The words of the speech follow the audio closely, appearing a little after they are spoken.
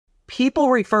People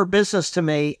refer business to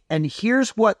me, and here's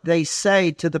what they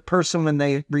say to the person when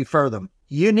they refer them.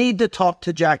 You need to talk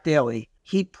to Jack Daly.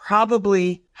 He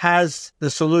probably has the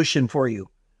solution for you.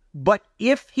 But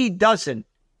if he doesn't,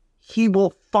 he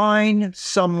will find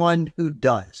someone who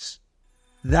does.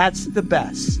 That's the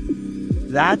best.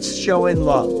 That's showing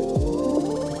love.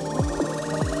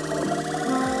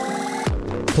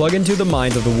 Plug into the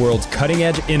minds of the world's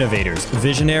cutting-edge innovators,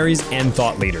 visionaries, and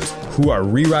thought leaders who are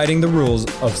rewriting the rules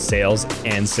of sales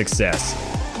and success.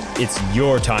 It's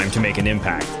your time to make an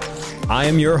impact. I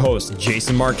am your host,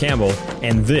 Jason Mark Campbell,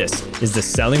 and this is the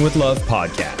Selling with Love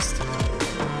podcast.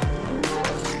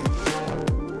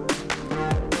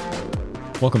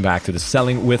 Welcome back to the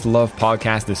Selling with Love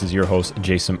podcast. This is your host,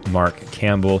 Jason Mark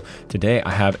Campbell. Today, I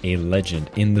have a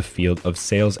legend in the field of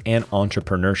sales and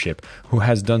entrepreneurship who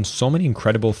has done so many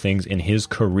incredible things in his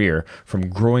career, from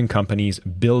growing companies,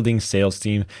 building sales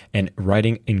teams, and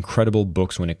writing incredible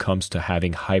books when it comes to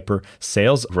having hyper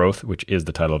sales growth, which is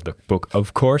the title of the book,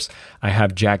 of course. I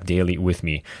have Jack Daly with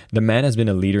me. The man has been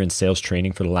a leader in sales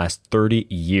training for the last 30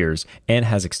 years and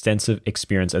has extensive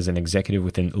experience as an executive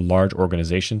within large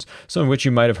organizations, some of which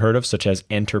you might have heard of, such as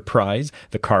Enterprise,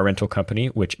 the car rental company,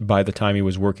 which by the time he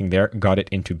was working there, got it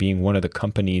into being one of the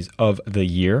companies of the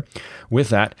year. With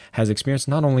that, has experience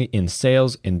not only in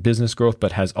sales, in business growth,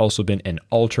 but has also been an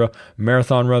ultra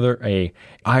marathon runner, a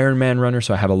Ironman runner.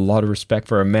 So I have a lot of respect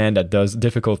for a man that does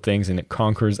difficult things and it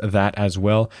conquers that as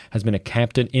well. Has been a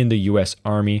captain in the U.S.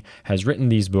 Army, has written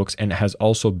these books, and has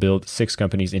also built 6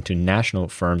 companies into national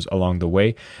firms along the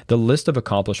way. The list of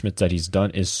accomplishments that he's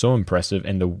done is so impressive,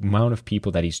 and the amount of people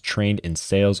that he's trained in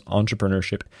sales,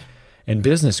 entrepreneurship, and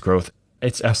business growth,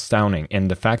 it's astounding.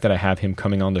 And the fact that I have him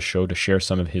coming on the show to share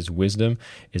some of his wisdom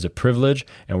is a privilege.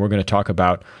 And we're going to talk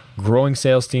about growing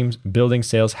sales teams, building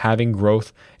sales, having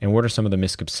growth, and what are some of the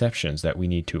misconceptions that we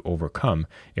need to overcome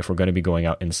if we're going to be going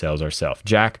out in sales ourselves.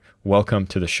 Jack, welcome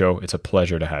to the show. It's a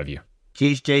pleasure to have you.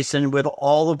 Geez, Jason, with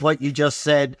all of what you just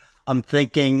said, I'm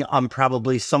thinking I'm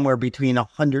probably somewhere between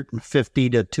 150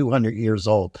 to 200 years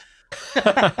old.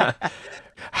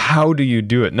 How do you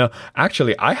do it? No,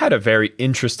 actually, I had a very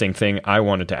interesting thing I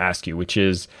wanted to ask you, which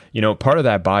is, part of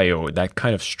that bio that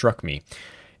kind of struck me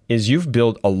is you've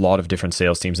built a lot of different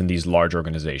sales teams in these large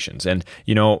organizations. And,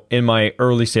 in my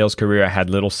early sales career, I had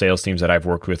little sales teams that I've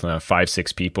worked with, 5,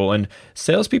 6 people. And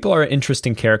salespeople are an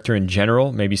interesting character in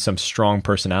general, maybe some strong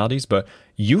personalities, but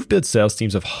you've built sales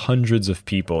teams of hundreds of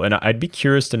people. And I'd be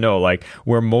curious to know,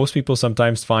 where most people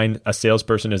sometimes find a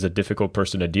salesperson is a difficult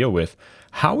person to deal with,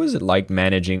 how is it like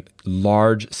managing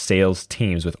large sales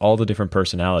teams with all the different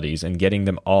personalities and getting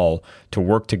them all to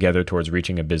work together towards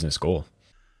reaching a business goal?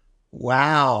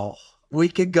 Wow. We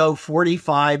could go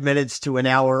 45 minutes to an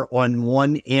hour on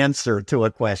one answer to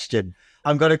a question.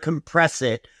 I'm going to compress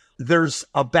it. There's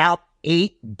about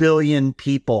 8 billion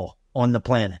people on the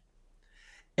planet.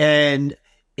 And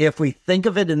if we think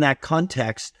of it in that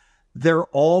context, they're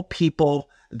all people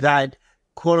that,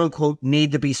 quote unquote,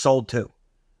 need to be sold to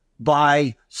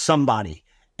by somebody.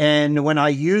 And when I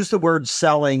use the word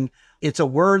selling, it's a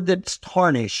word that's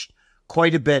tarnished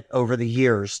quite a bit over the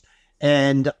years.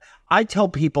 And I tell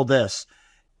people this: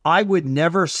 I would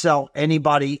never sell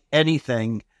anybody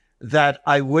anything that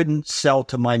I wouldn't sell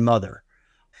to my mother.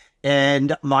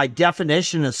 And my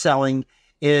definition of selling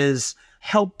is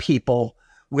help people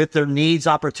with their needs,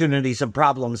 opportunities, and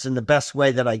problems in the best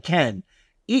way that I can,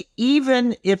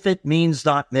 even if it means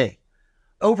not me.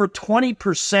 Over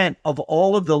 20% of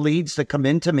all of the leads that come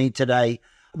into me today,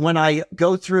 when I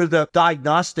go through the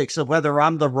diagnostics of whether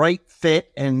I'm the right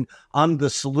fit and I'm the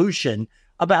solution,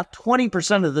 about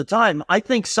 20% of the time, I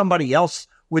think somebody else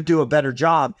would do a better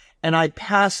job, and I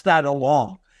pass that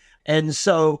along. And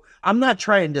so I'm not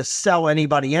trying to sell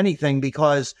anybody anything,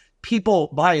 because people,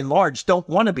 by and large, don't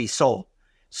want to be sold.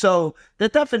 So the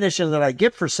definition that I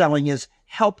get for selling is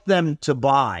help them to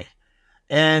buy.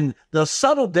 And the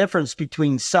subtle difference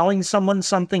between selling someone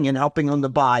something and helping them to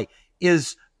buy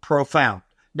is profound.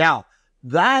 Now,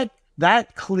 that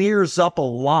clears up a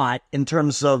lot in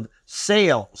terms of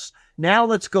sales. Now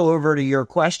let's go over to your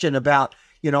question about,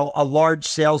 a large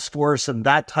sales force and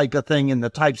that type of thing and the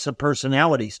types of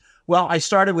personalities. Well, I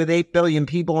started with 8 billion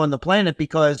people on the planet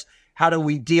because how do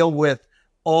we deal with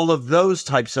all of those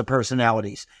types of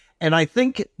personalities? And I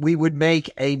think we would make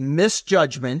a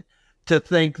misjudgment to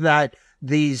think that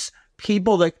these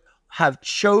people that have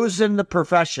chosen the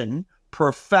profession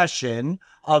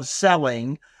of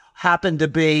selling happen to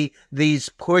be these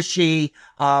pushy,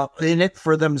 in it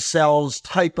for themselves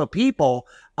type of people.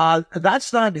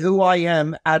 That's not who I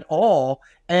am at all.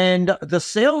 And the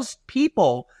sales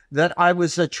people that I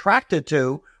was attracted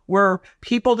to were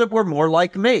people that were more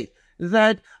like me.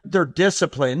 that they're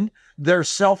disciplined, they're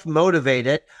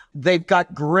self-motivated, they've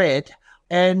got grit,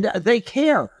 and they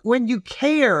care. When you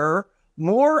care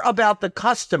more about the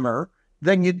customer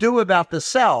than you do about the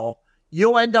sell,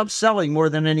 you'll end up selling more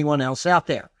than anyone else out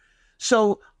there.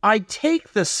 So I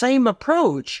take the same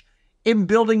approach in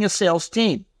building a sales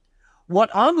team. What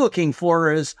I'm looking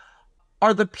for is,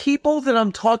 are the people that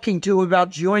I'm talking to about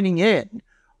joining in,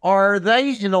 are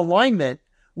they in alignment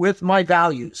with my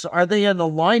values? Are they in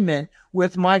alignment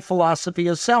with my philosophy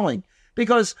of selling?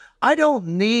 Because I don't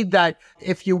need that,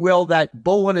 if you will, that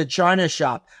bull in a china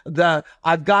shop.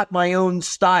 I've got my own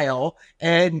style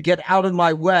and get out of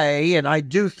my way and I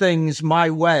do things my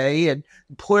way and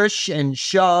push and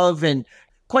shove and,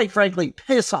 quite frankly,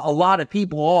 piss a lot of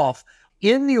people off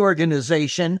in the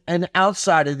organization and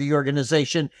outside of the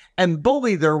organization and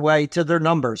bully their way to their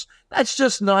numbers. That's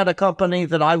just not a company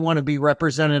that I want to be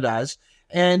represented as.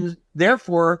 And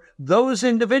therefore, those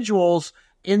individuals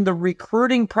in the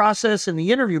recruiting process and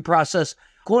the interview process,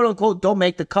 quote unquote, don't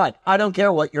make the cut. I don't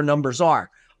care what your numbers are.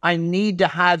 I need to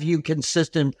have you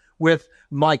consistent with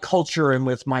my culture and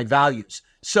with my values.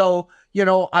 So,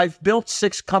 I've built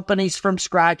 6 companies from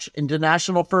scratch into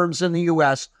national firms in the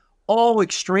U.S., all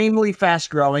extremely fast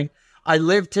growing. I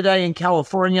live today in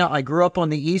California. I grew up on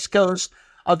the East Coast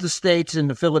of the States in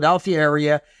the Philadelphia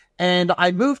area, and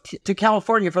I moved to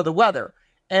California for the weather.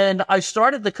 And I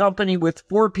started the company with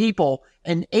 4 people,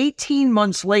 and 18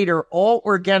 months later, all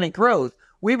organic growth,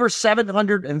 we were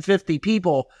 750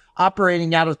 people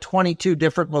operating out of 22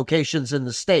 different locations in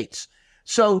the States.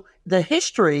 So the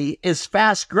history is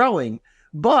fast growing,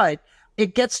 but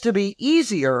it gets to be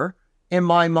easier, in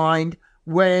my mind,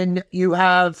 when you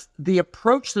have the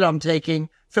approach that I'm taking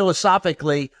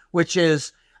philosophically, which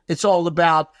is it's all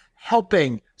about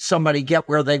helping somebody get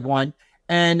where they want.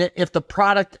 And if the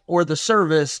product or the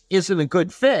service isn't a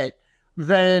good fit,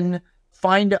 then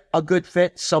find a good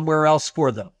fit somewhere else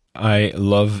for them. I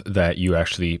love that you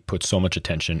actually put so much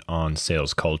attention on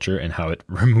sales culture and how it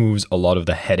removes a lot of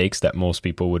the headaches that most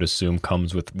people would assume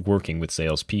comes with working with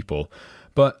salespeople.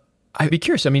 But I'd be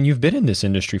curious. I mean, you've been in this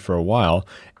industry for a while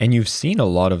and you've seen a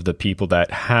lot of the people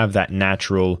that have that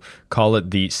natural, call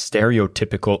it the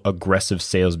stereotypical aggressive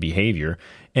sales behavior.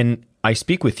 And I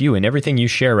speak with you and everything you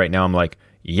share right now, I'm like,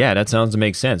 yeah, that sounds to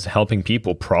make sense. Helping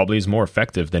people probably is more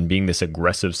effective than being this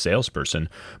aggressive salesperson.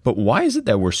 But why is it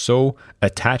that we're so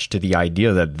attached to the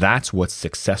idea that that's what's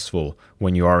successful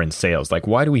when you are in sales? Like,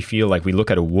 why do we feel like we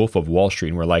look at a Wolf of Wall Street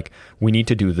and we're like, we need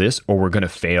to do this or we're going to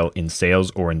fail in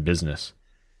sales or in business?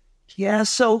 Yeah,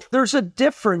 so there's a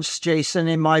difference, Jason,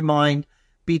 in my mind,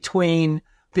 between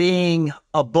being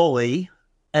a bully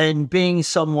and being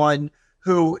someone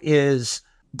who is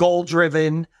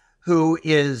goal-driven, who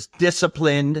is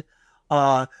disciplined,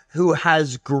 who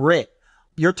has grit.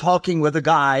 You're talking with a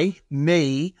guy,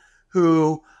 me,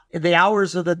 who in the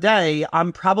hours of the day,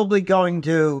 I'm probably going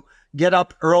to get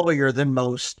up earlier than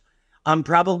most. I'm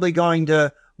probably going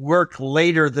to work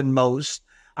later than most.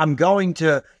 I'm going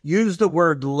to use the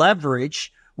word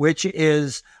leverage, which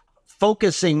is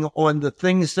focusing on the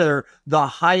things that are the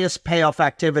highest payoff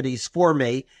activities for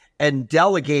me and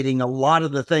delegating a lot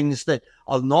of the things that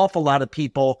an awful lot of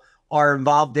people are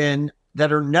involved in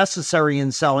that are necessary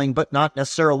in selling, but not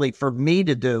necessarily for me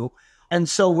to do. And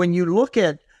so when you look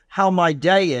at how my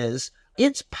day is,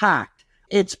 it's packed.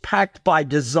 It's packed by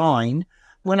design.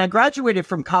 When I graduated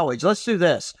from college, let's do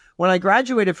this. When I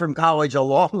graduated from college a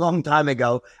long, long time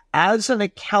ago as an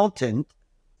accountant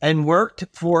and worked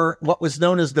for what was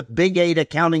known as the Big 8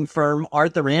 accounting firm,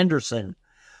 Arthur Andersen,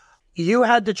 you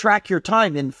had to track your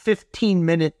time in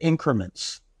 15-minute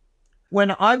increments.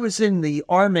 When I was in the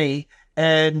Army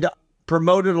and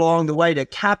promoted along the way to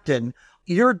captain,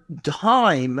 your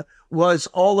time was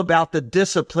all about the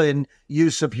disciplined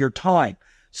use of your time.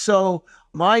 So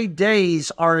my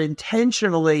days are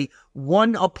intentionally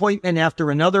one appointment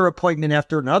after another appointment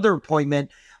after another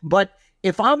appointment. But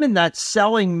if I'm in that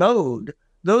selling mode,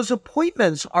 those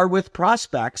appointments are with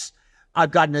prospects.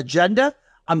 I've got an agenda.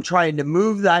 I'm trying to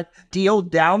move that deal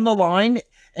down the line.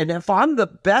 And if I'm the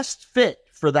best fit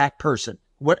for that person,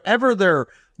 whatever their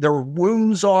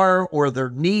wounds are or their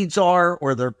needs are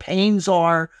or their pains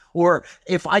are, or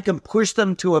if I can push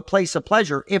them to a place of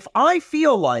pleasure, if I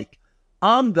feel like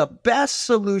I'm the best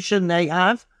solution they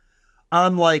have,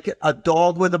 I'm like a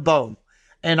dog with a bone,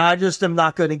 and I just am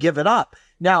not going to give it up.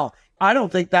 Now, I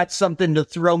don't think that's something to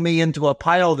throw me into a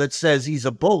pile that says he's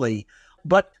a bully.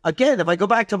 But again, if I go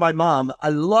back to my mom, I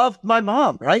loved my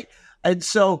mom, right? And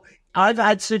so I've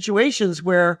had situations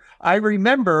where I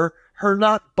remember her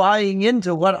not buying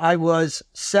into what I was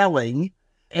selling,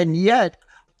 and yet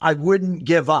I wouldn't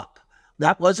give up.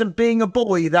 That wasn't being a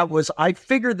bully. That was, I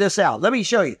figured this out. Let me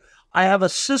show you. I have a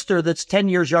sister that's 10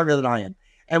 years younger than I am.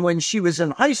 And when she was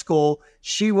in high school,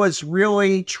 she was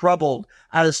really troubled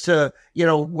as to,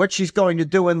 what she's going to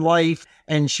do in life.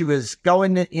 And she was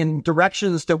going in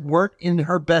directions that weren't in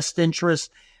her best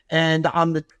interest. And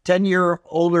I'm the 10-year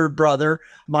older brother.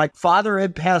 My father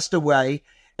had passed away.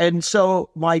 And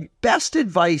so my best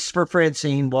advice for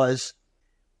Francine was,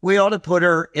 we ought to put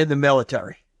her in the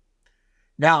military.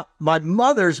 Now, my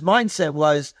mother's mindset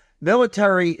was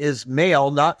military is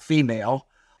male, not female.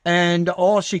 And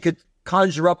all she could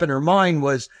conjure up in her mind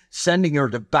was sending her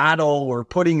to battle or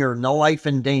putting her life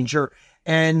in danger.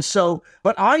 And so,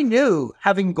 but I knew,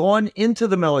 having gone into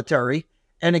the military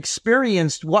and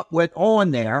experienced what went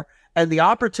on there and the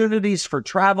opportunities for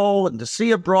travel and to see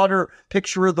a broader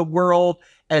picture of the world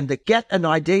and to get an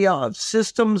idea of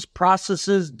systems,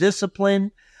 processes,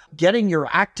 discipline, getting your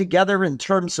act together in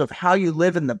terms of how you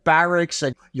live in the barracks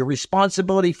and your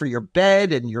responsibility for your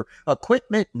bed and your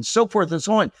equipment and so forth and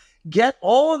so on. Get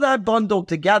all of that bundled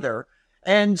together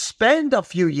and spend a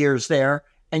few years there,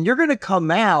 and you're going to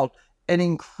come out an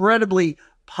incredibly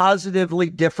positively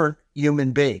different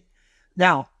human being.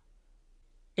 Now,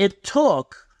 it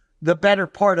took the better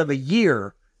part of a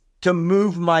year to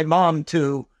move my mom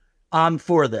to, I'm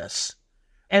for this.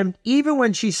 And even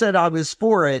when she said I was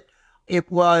for it,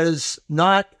 it was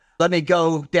not, let me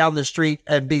go down the street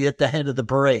and be at the head of the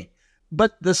parade.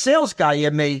 But the sales guy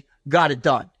in me got it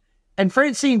done. And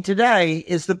Francine today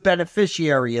is the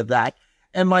beneficiary of that.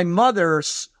 And my mother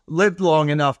lived long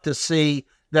enough to see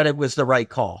that it was the right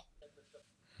call.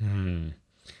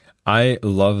 I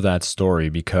love that story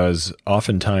because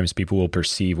oftentimes people will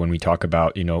perceive when we talk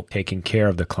about, taking care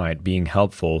of the client, being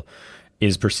helpful,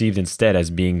 is perceived instead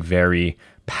as being very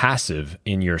passive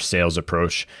in your sales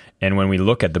approach. And when we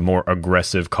look at the more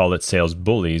aggressive, call it sales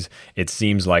bullies, it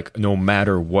seems like no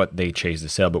matter what they chase the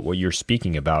sale. But what you're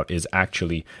speaking about is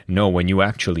actually, no, when you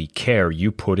actually care,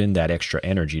 you put in that extra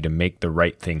energy to make the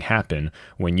right thing happen.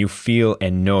 When you feel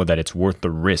and know that it's worth the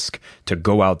risk to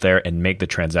go out there and make the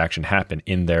transaction happen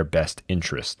in their best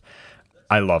interest.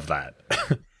 I love that.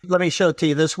 Let me show it to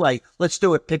you this way. Let's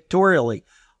do it pictorially.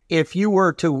 If you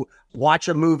were to watch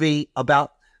a movie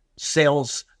about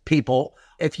sales people,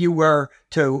 if you were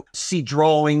to see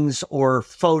drawings or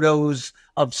photos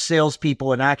of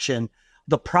salespeople in action,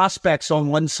 the prospect's on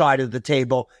one side of the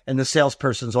table and the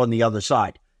salesperson's on the other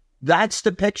side. That's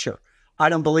the picture. I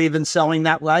don't believe in selling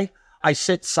that way. I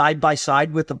sit side by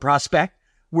side with the prospect.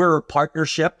 We're a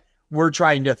partnership. We're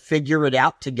trying to figure it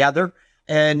out together.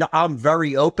 And I'm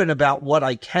very open about what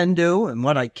I can do and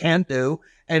what I can't do.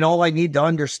 And all I need to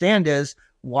understand is,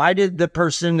 why did the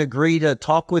person agree to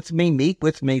talk with me, meet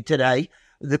with me today?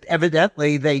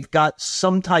 Evidently, they've got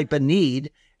some type of need.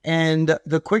 And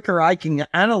the quicker I can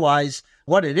analyze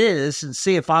what it is and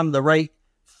see if I'm the right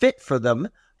fit for them.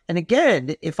 And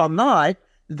again, if I'm not,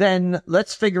 then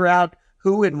let's figure out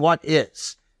who and what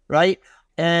is, right?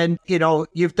 And,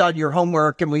 you've done your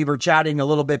homework, and we were chatting a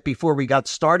little bit before we got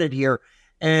started here.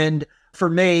 And for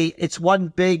me, it's one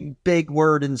big, big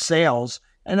word in sales,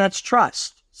 and that's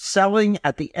trust. Selling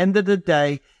at the end of the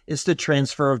day is the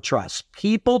transfer of trust.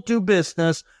 People do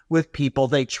business with people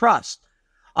they trust.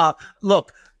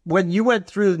 Look, when you went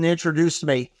through and introduced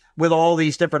me with all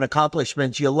these different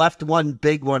accomplishments, you left one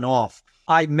big one off.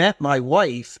 I met my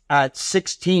wife at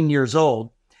 16 years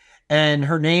old, and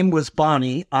her name was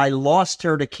Bonnie. I lost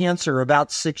her to cancer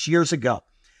about 6 years ago.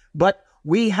 But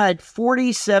we had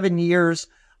 47 years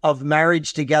of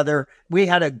marriage together. We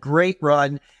had a great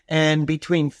run. And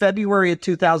between February of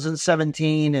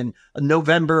 2017 and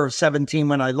November of 17,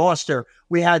 when I lost her,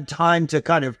 we had time to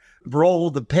kind of roll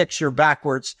the picture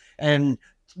backwards and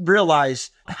realize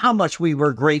how much we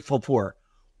were grateful for her.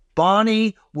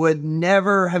 Bonnie would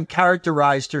never have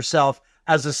characterized herself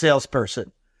as a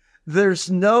salesperson. There's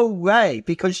no way,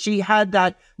 because she had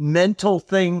that mental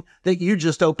thing that you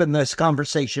just opened this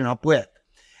conversation up with.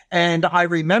 And I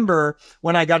remember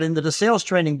when I got into the sales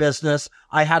training business,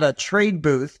 I had a trade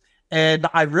booth, and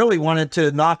I really wanted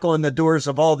to knock on the doors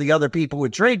of all the other people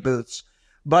with trade booths,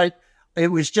 but it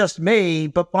was just me.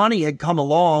 But Bonnie had come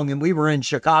along, and we were in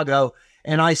Chicago,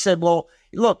 and I said, well,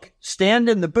 look, stand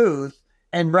in the booth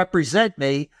and represent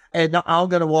me, and I'm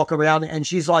going to walk around. And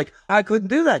she's like, I couldn't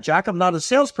do that, Jack. I'm not a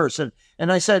salesperson.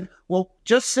 And I said, well,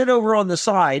 just sit over on the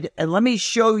side and let me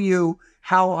show you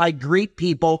how I greet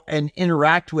people and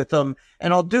interact with them.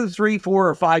 And I'll do 3, 4,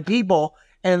 or 5 people,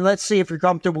 and let's see if you're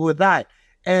comfortable with that.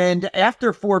 And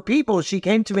after 4 people, she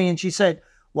came to me and she said,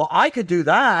 well, I could do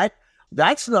that.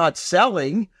 That's not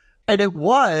selling. And it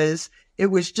was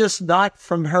just not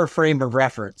from her frame of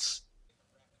reference.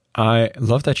 I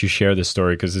love that you share this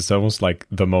story because it's almost like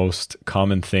the most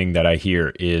common thing that I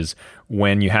hear is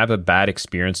when you have a bad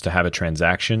experience to have a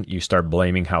transaction, you start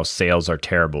blaming how sales are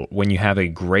terrible. When you have a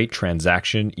great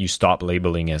transaction, you stop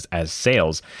labeling as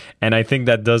sales. And I think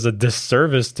that does a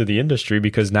disservice to the industry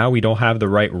because now we don't have the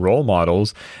right role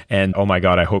models. And oh my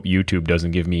God, I hope YouTube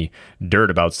doesn't give me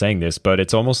dirt about saying this, but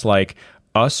it's almost like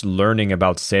us learning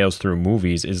about sales through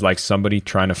movies is like somebody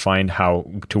trying to find how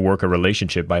to work a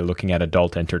relationship by looking at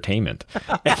adult entertainment.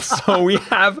 And so we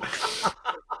have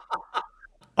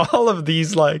all of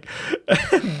these like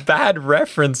bad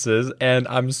references. And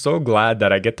I'm so glad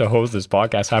that I get to host this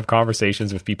podcast, have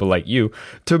conversations with people like you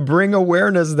to bring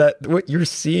awareness that what you're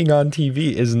seeing on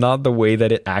TV is not the way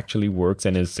that it actually works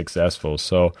and is successful.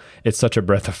 So it's such a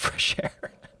breath of fresh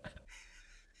air.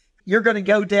 You're going to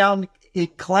go down in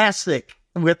classic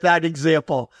with that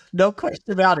example. No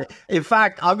question about it. In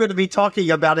fact, I'm going to be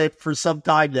talking about it for some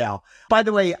time now. By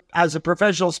the way, as a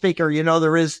professional speaker,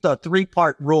 there is the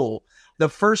 3-part rule. The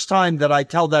first time that I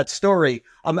tell that story,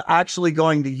 I'm actually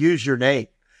going to use your name.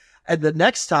 And the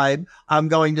next time I'm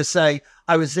going to say,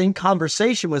 I was in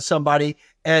conversation with somebody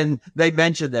and they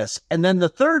mentioned this. And then the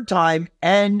third time,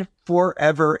 and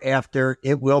forever after,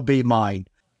 it will be mine.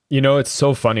 It's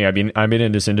so funny. I've been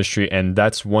in this industry, and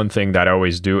that's one thing that I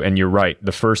always do. And you're right.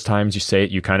 The first times you say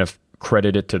it, you kind of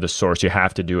credit it to the source. You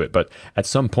have to do it. But at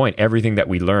some point, everything that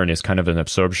we learn is kind of an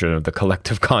absorption of the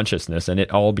collective consciousness. And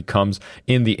it all becomes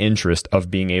in the interest of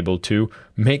being able to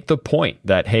make the point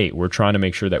that, hey, we're trying to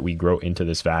make sure that we grow into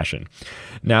this fashion.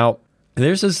 Now,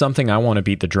 this is something I want to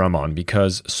beat the drum on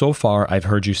because so far I've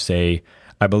heard you say,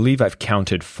 I believe I've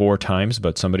counted 4 times,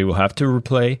 but somebody will have to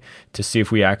replay to see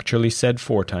if we actually said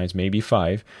 4 times, maybe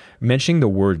 5, mentioning the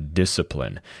word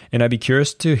discipline. And I'd be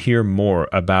curious to hear more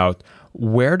about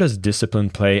where does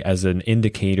discipline play as an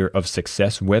indicator of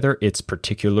success, whether it's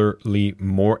particularly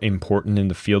more important in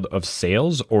the field of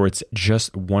sales or it's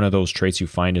just one of those traits you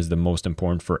find is the most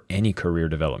important for any career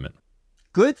development.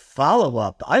 Good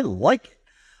follow-up. I like it.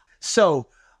 So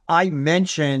I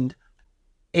mentioned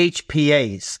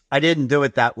HPAs. I didn't do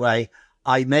it that way.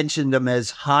 I mentioned them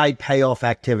as high payoff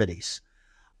activities.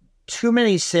 Too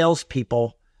many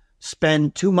salespeople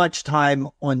spend too much time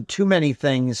on too many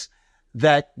things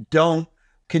that don't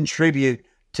contribute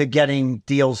to getting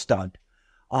deals done.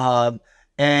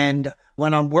 And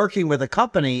when I'm working with a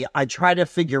company, I try to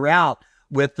figure out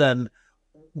with them,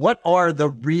 what are the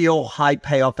real high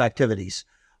payoff activities?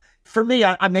 For me,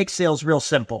 I make sales real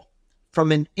simple.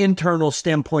 From an internal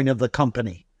standpoint of the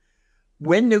company,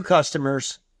 win new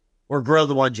customers or grow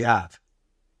the ones you have.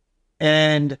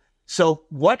 And so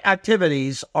what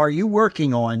activities are you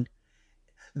working on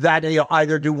that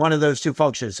either do one of those 2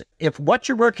 functions? If what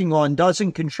you're working on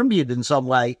doesn't contribute in some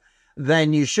way,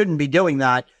 then you shouldn't be doing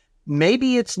that.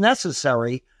 Maybe it's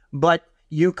necessary, but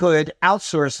you could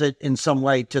outsource it in some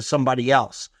way to somebody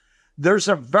else. There's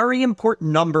a very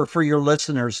important number for your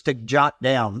listeners to jot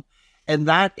down, and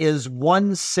that is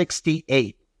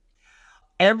 168.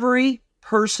 Every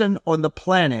person on the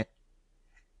planet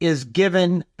is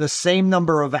given the same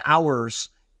number of hours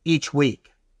each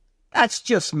week. That's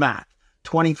just math.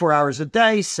 24 hours a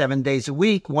day, 7 days a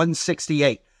week,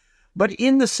 168. But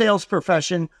in the sales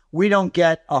profession, we don't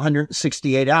get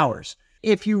 168 hours.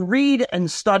 If you read and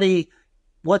study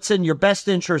what's in your best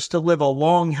interest to live a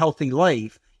long, healthy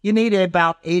life, you need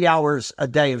about 8 hours a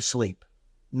day of sleep.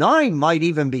 9 might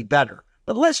even be better,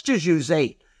 but let's just use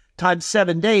 8 times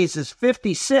 7 days is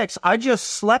 56. I just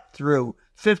slept through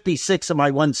 56 of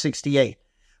my 168.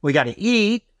 We got to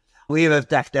eat. We have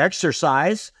to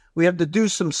exercise. We have to do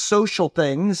some social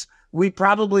things. We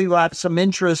probably have some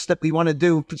interests that we want to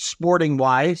do sporting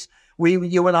wise.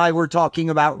 You and I were talking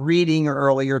about reading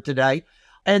earlier today.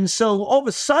 And so all of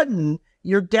a sudden,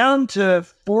 you're down to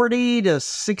 40 to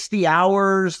 60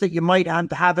 hours that you might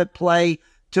have at play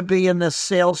to be in the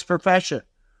sales profession.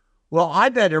 Well, I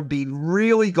better be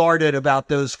really guarded about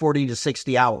those 40 to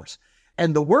 60 hours.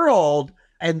 And the world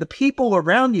and the people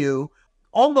around you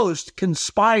almost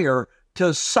conspire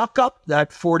to suck up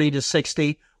that 40 to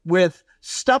 60 with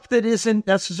stuff that isn't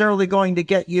necessarily going to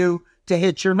get you to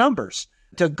hit your numbers,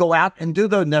 to go out and do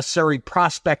the necessary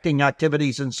prospecting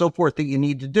activities and so forth that you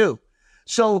need to do.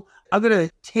 So I'm going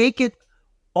to take it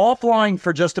offline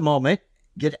for just a moment,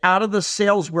 get out of the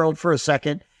sales world for a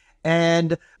second,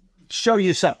 and show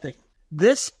you something.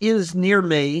 This is near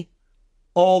me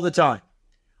all the time.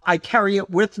 I carry it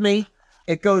with me.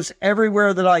 It goes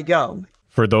everywhere that I go.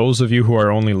 For those of you who are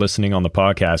only listening on the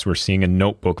podcast, we're seeing a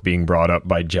notebook being brought up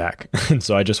by Jack. And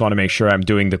so I just want to make sure I'm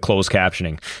doing the closed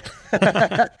captioning.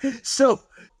 So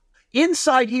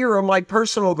inside here are my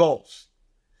personal goals.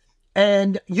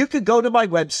 And you could go to my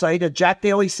website at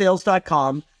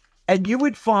jackdalysales.com and you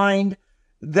would find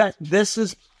that this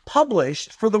is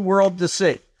published for the world to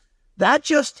see. That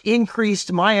just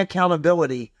increased my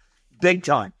accountability big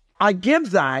time. I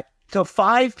give that to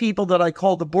 5 people that I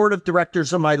call the board of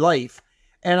directors of my life.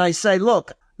 And I say,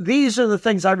 look, these are the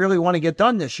things I really want to get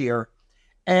done this year.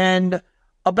 And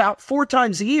about 4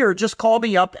 times a year, just call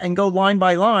me up and go line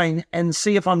by line and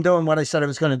see if I'm doing what I said I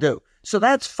was going to do. So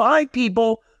that's 5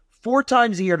 people, 4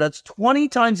 times a year. That's 20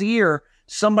 times a year.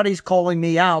 Somebody's calling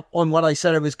me out on what I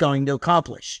said I was going to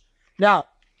accomplish. Now,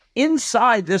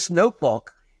 inside this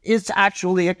notebook is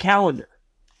actually a calendar.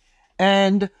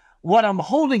 And what I'm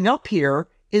holding up here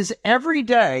is every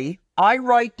day I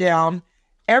write down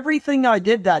everything I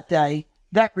did that day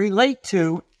that relate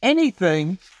to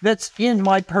anything that's in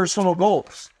my personal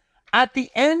goals. At the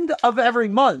end of every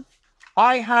month,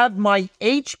 I have my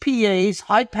HPAs,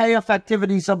 high payoff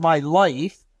activities of my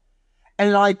life,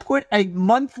 and I put a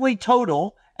monthly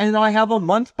total, and I have a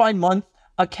month-by-month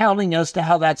accounting as to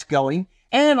how that's going,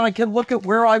 and I can look at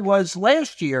where I was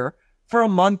last year for a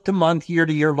month-to-month,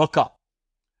 year-to-year lookup.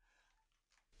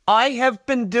 I have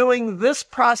been doing this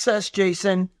process,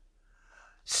 Jason,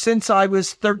 since I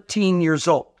was 13 years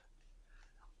old.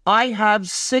 I have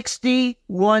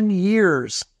 61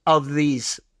 years of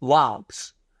these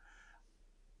logs.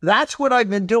 That's what I've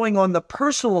been doing on the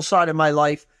personal side of my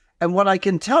life. And what I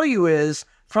can tell you is,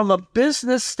 from a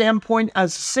business standpoint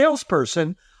as a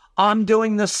salesperson, I'm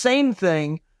doing the same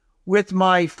thing with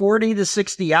my 40 to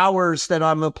 60 hours that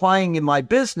I'm applying in my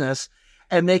business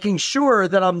and making sure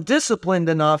that I'm disciplined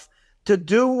enough to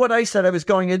do what I said I was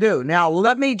going to do. Now,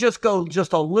 let me just go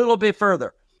just a little bit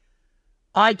further.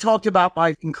 I talked about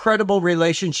my incredible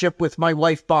relationship with my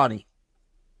wife, Bonnie.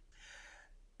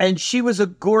 And she was a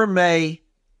gourmet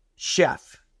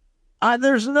chef.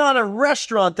 There's not a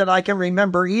restaurant that I can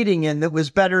remember eating in that was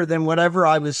better than whatever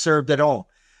I was served at home.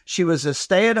 She was a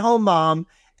stay-at-home mom,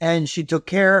 and she took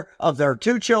care of their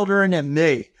 2 children and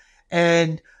me.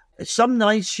 And some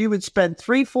nights she would spend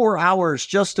 3-4 hours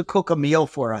just to cook a meal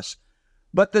for us.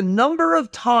 But the number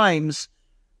of times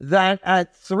that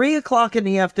at 3 o'clock in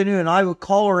the afternoon, I would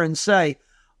call her and say,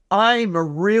 I'm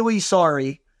really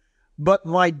sorry, but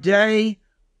my day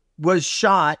was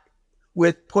shot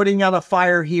with putting out a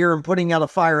fire here and putting out a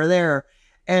fire there.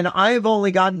 And I've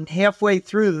only gotten halfway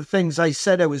through the things I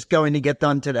said I was going to get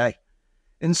done today.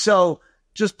 And so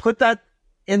just put that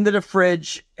into the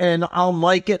fridge and I'll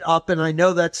mic it up. And I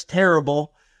know that's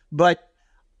terrible, but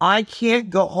I can't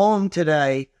go home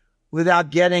today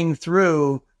without getting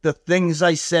through the things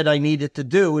I said I needed to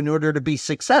do in order to be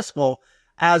successful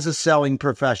as a selling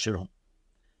professional.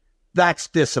 That's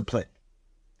discipline.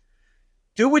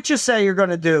 Do what you say you're going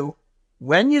to do,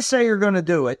 when you say you're going to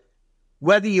do it,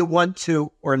 whether you want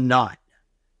to or not.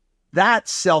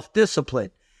 That's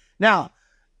self-discipline. Now,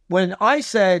 when I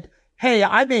said, hey,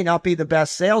 I may not be the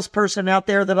best salesperson out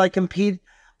there that I compete,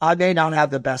 I may not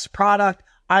have the best product,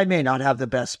 I may not have the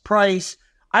best price,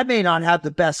 I may not have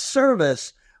the best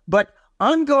service, but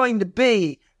I'm going to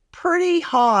be pretty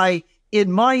high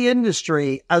in my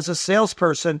industry as a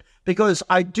salesperson because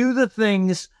I do the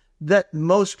things that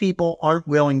most people aren't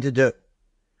willing to do.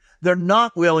 They're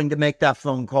not willing to make that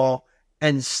phone call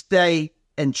and stay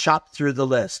and chop through the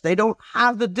list. They don't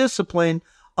have the discipline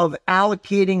of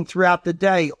allocating throughout the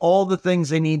day all the things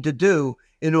they need to do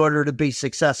in order to be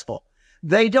successful.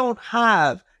 They don't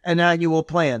have an annual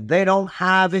plan. They don't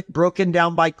have it broken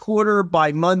down by quarter,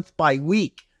 by month, by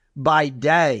week, by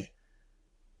day.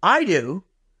 I do.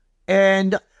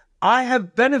 And I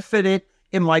have benefited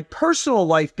in my personal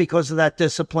life because of that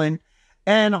discipline.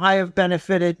 And I have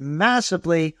benefited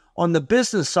massively on the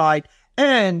business side.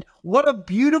 And what a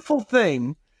beautiful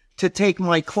thing to take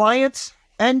my clients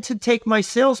and to take my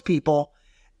salespeople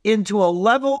into a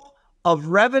level of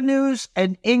revenues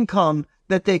and income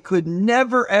that they could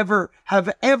never, ever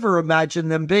have ever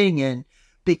imagined them being in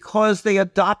because they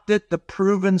adopted the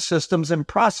proven systems and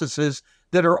processes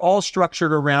that are all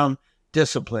structured around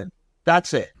discipline.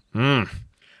 That's it.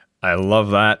 I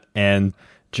love that. And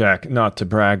Jack, not to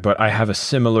brag, but I have a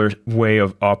similar way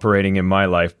of operating in my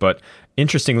life. But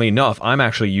interestingly enough, I'm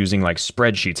actually using like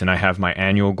spreadsheets, and I have my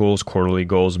annual goals, quarterly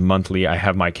goals, monthly. I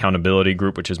have my accountability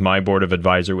group, which is my board of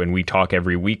advisor, and we talk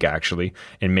every week actually,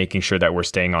 and making sure that we're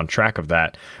staying on track of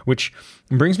that, which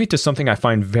brings me to something I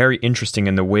find very interesting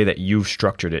in the way that you've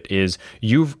structured it is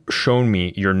you've shown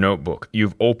me your notebook.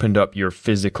 You've opened up your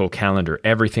physical calendar,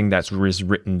 everything that's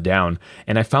written down.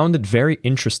 And I found it very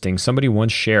interesting. Somebody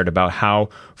once shared about how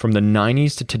from the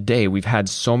 90s to today, we've had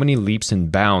so many leaps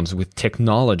and bounds with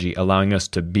technology allowing us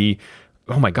to be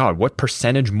oh my God, what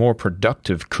percentage more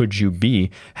productive could you be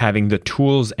having the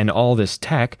tools and all this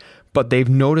tech? But they've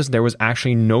noticed there was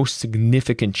actually no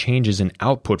significant changes in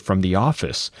output from the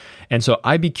office. And so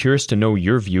I'd be curious to know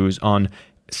your views on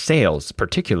sales,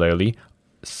 particularly.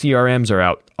 CRMs are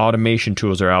out, automation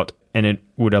tools are out, and it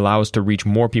would allow us to reach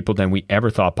more people than we ever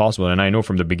thought possible. And I know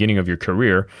from the beginning of your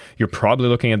career, you're probably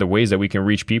looking at the ways that we can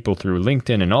reach people through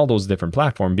LinkedIn and all those different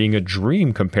platforms being a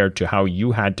dream compared to how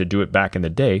you had to do it back in the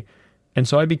day. And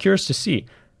so I'd be curious to see,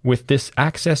 with this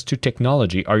access to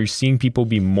technology, are you seeing people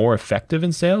be more effective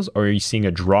in sales, or are you seeing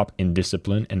a drop in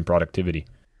discipline and productivity?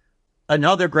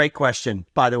 Another great question,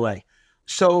 by the way.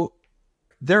 So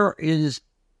there is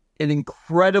an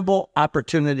incredible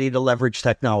opportunity to leverage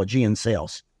technology in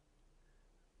sales.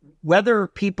 Whether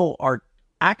people are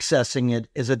accessing it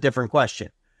is a different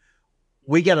question.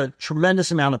 We get a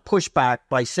tremendous amount of pushback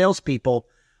by salespeople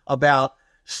about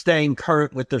staying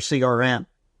current with their CRM.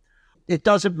 It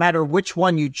doesn't matter which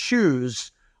one you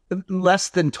choose, less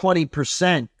than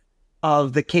 20%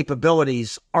 of the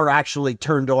capabilities are actually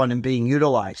turned on and being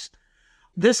utilized.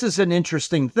 This is an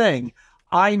interesting thing.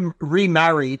 I'm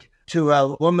remarried to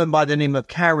a woman by the name of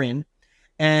Karen,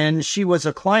 and she was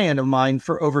a client of mine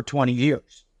for over 20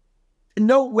 years. In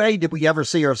no way did we ever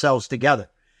see ourselves together.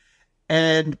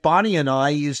 And Bonnie and I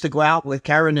used to go out with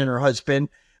Karen and her husband,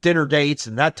 dinner dates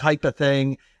and that type of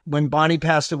thing. When Bonnie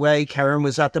passed away, Karen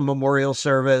was at the memorial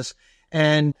service.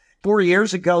 And 4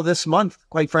 years ago this month,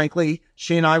 quite frankly,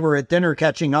 she and I were at dinner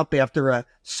catching up after a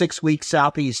 6-week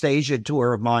Southeast Asia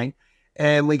tour of mine.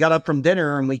 And we got up from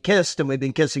dinner and we kissed, and we've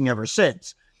been kissing ever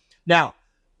since. Now,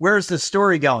 where's the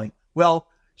story going? Well,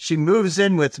 she moves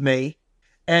in with me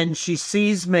and she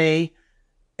sees me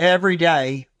every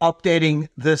day updating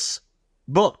this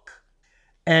book.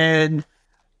 And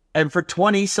for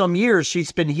 20 some years,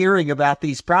 she's been hearing about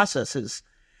these processes,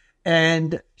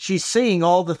 and she's seeing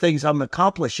all the things I'm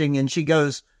accomplishing. And she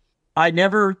goes, I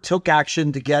never took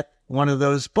action to get one of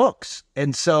those books.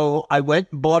 And so I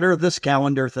went and bought her this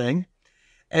calendar thing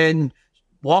and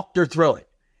walked her through it.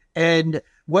 And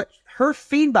what her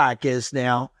feedback is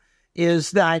now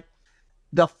is that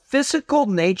the physical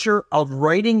nature of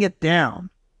writing it down,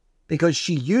 because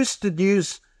she used to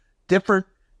use different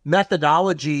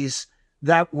methodologies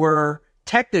that were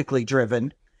technically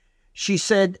driven, she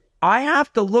said, I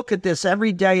have to look at this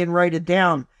every day and write it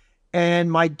down.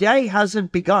 And my day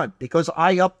hasn't begun because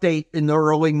I update in the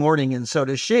early morning, and so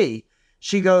does she.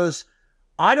 She goes,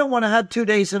 I don't want to have 2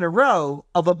 days in a row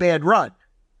of a bad run.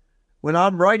 When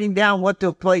I'm writing down what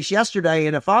took place yesterday,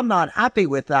 and if I'm not happy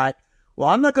with that, well,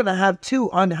 I'm not going to have 2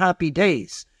 unhappy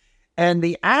days. And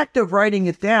the act of writing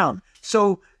it down.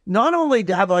 So not only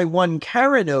have I won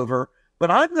Karen over,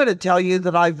 but I'm going to tell you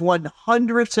that I've won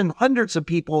hundreds and hundreds of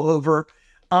people over.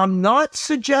 I am not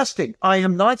suggesting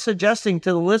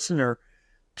to the listener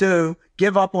to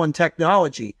give up on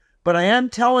technology, but I am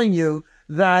telling you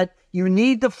that you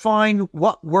need to find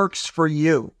what works for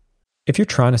you. If you're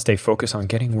trying to stay focused on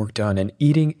getting work done and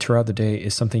eating throughout the day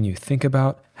is something you think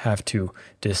about, have to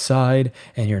decide,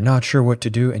 and you're not sure what to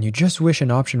do, and you just wish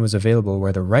an option was available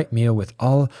where the right meal with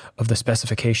all of the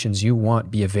specifications you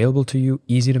want be available to you,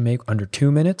 easy to make under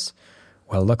 2 minutes,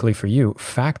 well, luckily for you,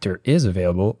 Factor is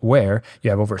available, where you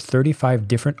have over 35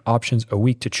 different options a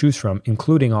week to choose from,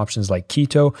 including options like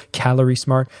keto, calorie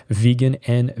smart, vegan,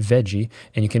 and veggie.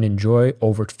 And you can enjoy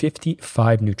over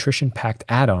 55 nutrition-packed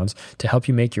add-ons to help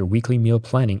you make your weekly meal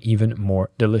planning even more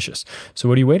delicious. So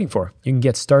what are you waiting for? You can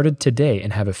get started today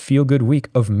and have a feel-good week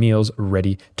of meals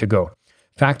ready to go.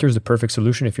 Factor is the perfect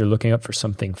solution if you're looking up for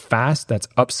something fast that's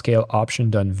upscale option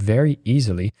done very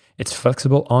easily. It's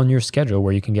flexible on your schedule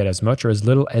where you can get as much or as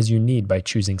little as you need by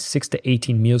choosing 6 to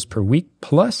 18 meals per week.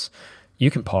 Plus,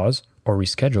 you can pause or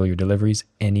reschedule your deliveries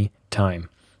anytime.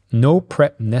 No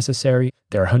prep necessary.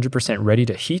 They're 100% ready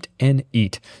to heat and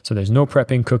eat. So there's no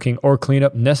prepping, cooking, or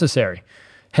cleanup necessary.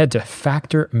 Head to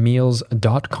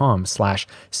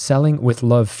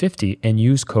factormeals.com/sellingwithlove50 and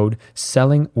use code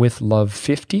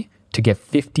sellingwithlove50 to get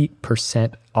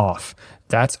 50% off.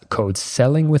 That's code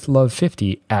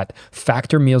sellingwithlove50 at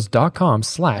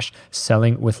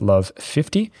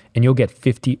factormeals.com/sellingwithlove50, and you'll get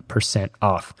 50%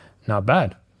 off. Not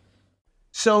bad.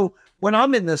 So when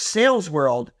I'm in the sales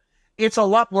world, it's a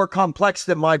lot more complex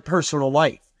than my personal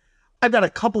life. I've got a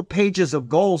couple pages of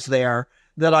goals there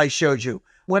that I showed you.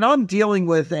 When I'm dealing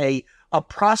with a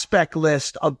prospect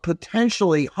list of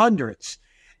potentially hundreds,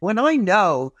 when I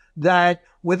know that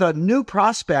with a new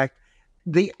prospect,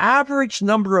 the average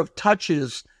number of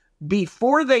touches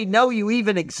before they know you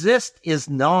even exist is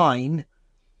 9.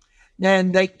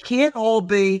 And they can't all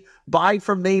be buy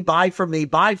from me, buy from me,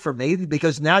 buy from me,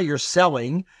 because now you're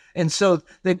selling. And so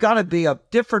they've got to be a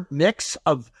different mix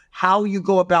of how you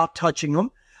go about touching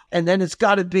them. And then it's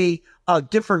got to be a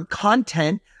different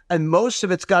content. And most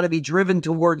of it's got to be driven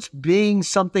towards being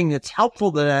something that's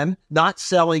helpful to them, not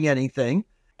selling anything.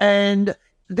 And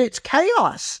it's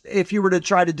chaos if you were to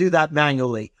try to do that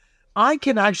manually. I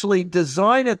can actually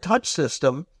design a touch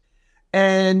system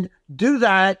and do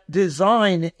that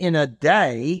design in a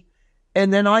day.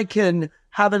 And then I can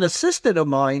have an assistant of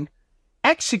mine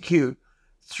execute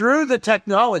through the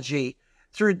technology,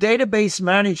 through database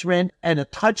management and a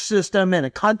touch system and a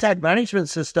contact management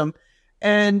system.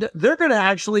 And they're going to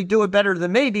actually do it better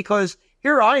than me, because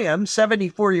here I am,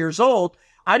 74 years old.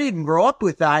 I didn't grow up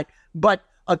with that, but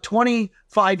a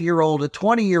 25-year-old, a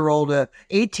 20-year-old, a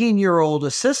 18-year-old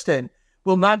assistant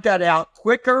will knock that out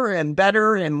quicker and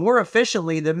better and more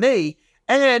efficiently than me.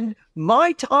 And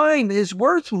my time is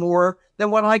worth more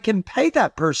than what I can pay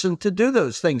that person to do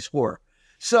those things for.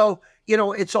 So,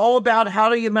 it's all about how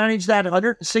do you manage that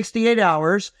 168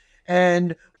 hours.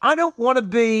 And I don't want to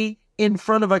be in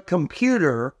front of a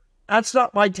computer. That's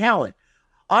not my talent.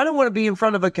 I don't want to be in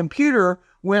front of a computer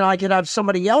when I can have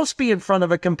somebody else be in front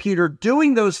of a computer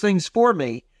doing those things for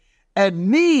me, and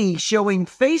me showing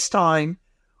FaceTime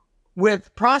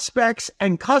with prospects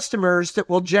and customers that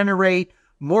will generate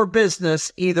more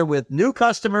business, either with new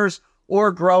customers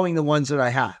or growing the ones that I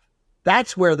have.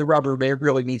 That's where the rubber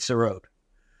really meets the road.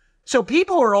 So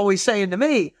people are always saying to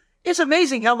me, it's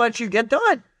amazing how much you get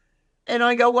done. And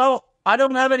I go, well, I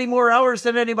don't have any more hours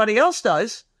than anybody else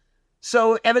does.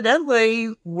 So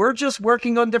evidently, we're just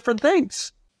working on different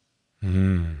things.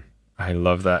 I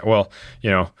love that. Well,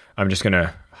 I'm just going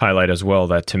to highlight as well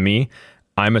that to me,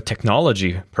 I'm a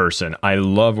technology person. I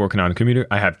love working on a computer.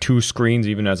 I have 2 screens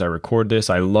even as I record this.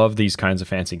 I love these kinds of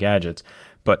fancy gadgets.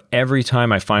 But every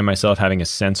time I find myself having a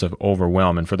sense of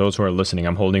overwhelm, and for those who are listening,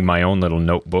 I'm holding my own little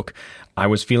notebook. I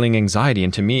was feeling anxiety.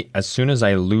 And to me, as soon as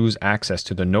I lose access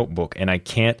to the notebook and I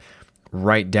can't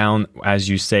write down, as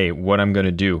you say, what I'm going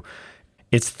to do,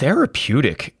 it's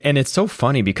therapeutic. And it's so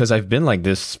funny because I've been like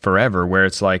this forever, where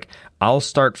it's like, I'll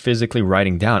start physically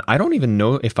writing down. I don't even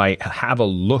know if I have a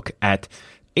look at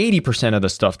 80% of the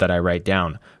stuff that I write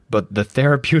down, but the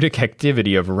therapeutic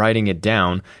activity of writing it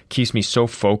down keeps me so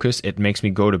focused. It makes me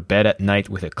go to bed at night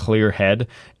with a clear head.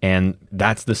 And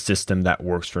that's the system that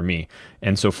works for me.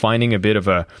 And so finding a bit of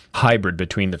a hybrid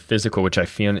between the physical, which I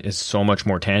feel is so much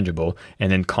more tangible,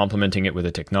 and then complementing it with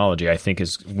the technology, I think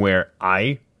is where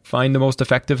I find the most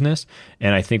effectiveness.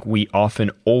 And I think we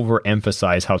often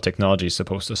overemphasize how technology is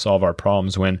supposed to solve our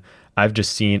problems, when I've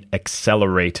just seen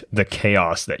accelerate the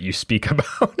chaos that you speak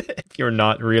about if you're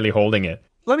not really holding it.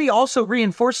 Let me also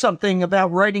reinforce something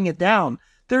about writing it down.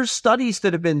 There's studies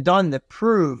that have been done that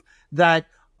prove that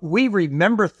we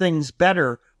remember things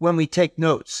better when we take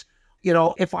notes.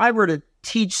 If I were to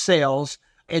teach sales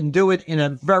and do it in a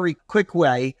very quick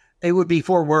way, it would be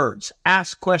 4 words: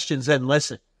 ask questions and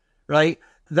listen, right?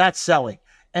 That's selling.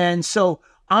 And so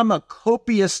I'm a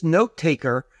copious note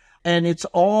taker, and it's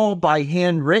all by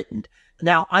handwritten.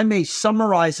 Now, I may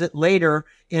summarize it later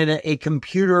in a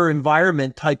computer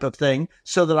environment type of thing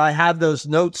so that I have those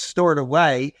notes stored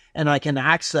away and I can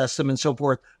access them and so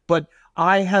forth. But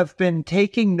I have been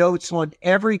taking notes on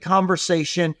every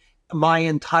conversation my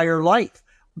entire life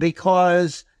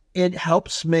because it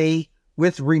helps me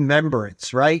with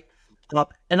remembrance, right?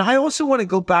 And I also want to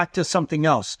go back to something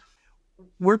else.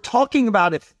 We're talking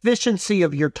about efficiency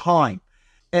of your time.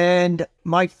 And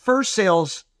my first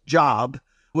sales job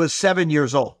was 7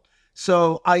 years old.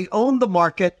 So I owned the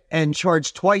market and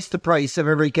charged twice the price of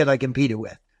every kid I competed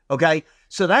with. Okay.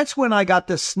 So that's when I got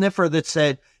the sniffer that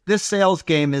said, this sales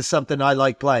game is something I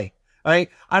like playing. Right.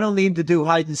 I don't need to do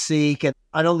hide and seek, and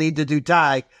I don't need to do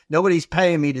tag. Nobody's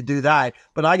paying me to do that,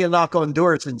 but I can knock on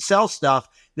doors and sell stuff.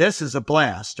 This is a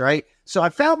blast. Right. So I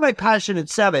found my passion at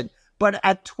 7, but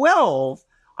at 12,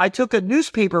 I took a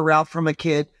newspaper route from a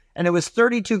kid, and it was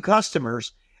 32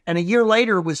 customers. And a year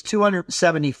later, it was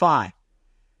 275.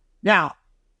 Now,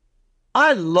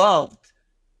 I loved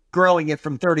growing it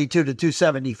from 32 to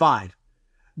 275.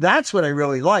 That's what I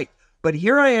really liked. But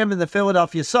here I am in the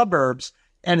Philadelphia suburbs,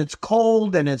 and it's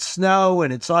cold, and it's snow,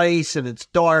 and it's ice, and it's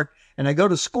dark. And I go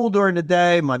to school during the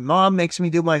day. My mom makes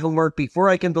me do my homework before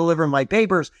I can deliver my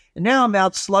papers. And now I'm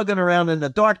out slugging around in the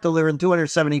dark delivering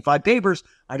 275 papers.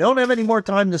 I don't have any more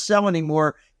time to sell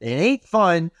anymore. It ain't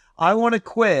fun. I want to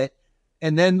quit.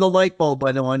 And then the light bulb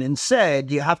went on and said,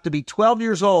 you have to be 12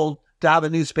 years old to have a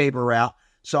newspaper route.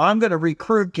 So I'm going to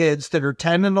recruit kids that are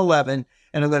 10 and 11,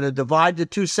 and I'm going to divide the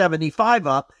 275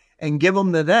 up and give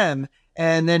them to them.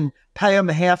 and then pay them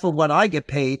half of what I get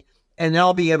paid, and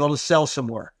I'll be able to sell some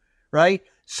more, right?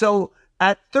 So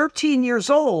at 13 years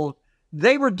old,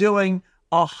 they were doing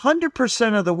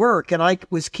 100% of the work, and I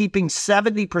was keeping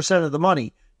 70% of the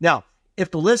money. Now,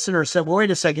 if the listener said, well,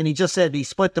 wait a second, he just said he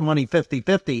split the money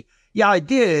 50-50. Yeah, I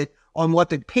did on what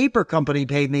the paper company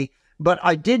paid me, but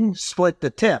I didn't split the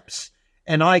tips,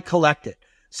 and I collected.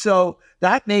 So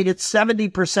that made it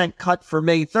 70% cut for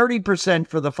me, 30%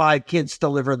 for the 5 kids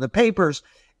delivering the papers.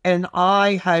 And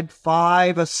I had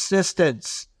 5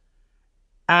 assistants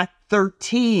at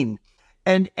 13.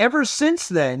 And ever since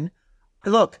then,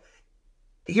 look,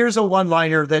 here's a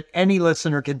one-liner that any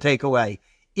listener can take away.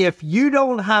 If you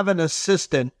don't have an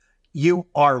assistant, you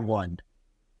are one.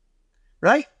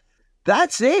 Right?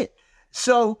 That's it.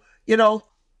 So,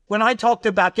 when I talked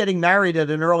about getting married at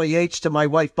an early age to my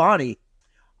wife, Bonnie,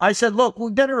 I said, look,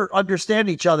 we better understand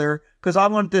each other because I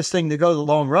want this thing to go the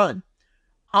long run.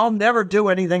 I'll never do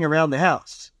anything around the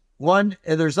house. One,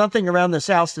 if there's nothing around this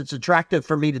house that's attractive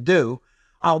for me to do,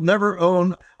 I'll never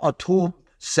own a tool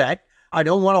set. I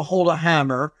don't want to hold a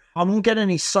hammer. I won't get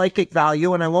any psychic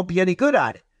value and I won't be any good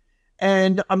at it.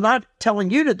 And I'm not telling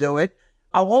you to do it.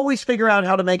 I'll always figure out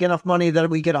how to make enough money that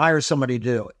we could hire somebody to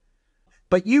do it.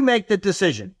 But you make the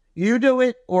decision. You do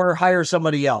it or hire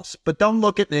somebody else. But don't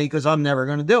look at me because I'm never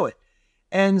going to do it.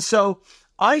 And so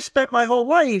I spent my whole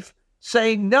life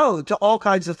saying no to all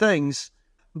kinds of things,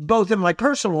 both in my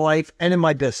personal life and in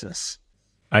my business.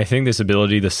 I think this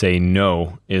ability to say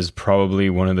no is probably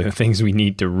one of the things we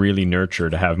need to really nurture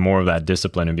to have more of that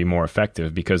discipline and be more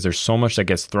effective, because there's so much that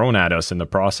gets thrown at us in the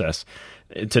process.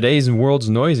 Today's world's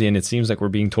noisy and it seems like we're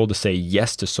being told to say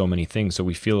yes to so many things, so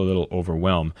we feel a little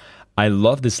overwhelmed. I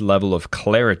love this level of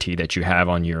clarity that you have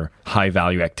on your high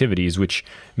value activities, which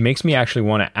makes me actually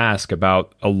want to ask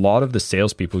about a lot of the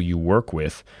salespeople you work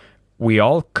with. We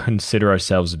all consider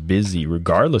ourselves busy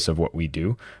regardless of what we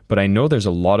do, but I know there's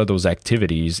a lot of those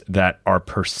activities that are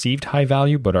perceived high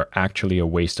value, but are actually a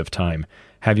waste of time.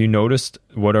 Have you noticed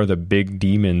what are the big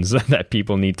demons that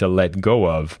people need to let go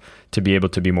of to be able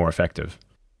to be more effective?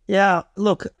 Yeah,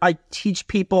 look, I teach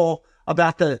people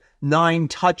about the 9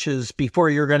 touches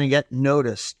before you're going to get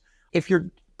noticed. If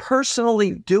you're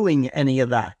personally doing any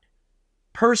of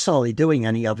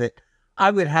it, I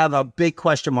would have a big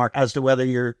question mark as to whether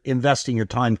you're investing your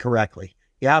time correctly.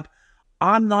 Yeah,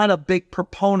 I'm not a big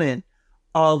proponent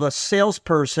of a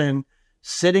salesperson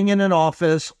sitting in an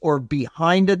office or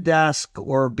behind a desk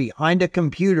or behind a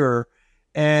computer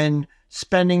and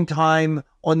spending time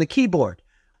on the keyboard.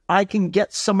 I can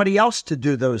get somebody else to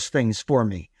do those things for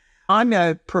me. I'm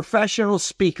a professional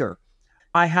speaker.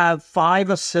 I have 5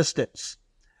 assistants.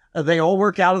 They all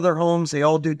work out of their homes. They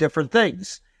all do different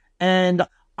things. And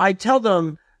I tell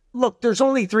them, look, there's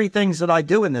only 3 things that I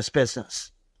do in this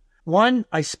business. 1,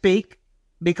 I speak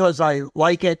because I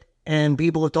like it and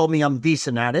people have told me I'm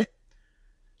decent at it.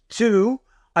 2,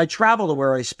 I travel to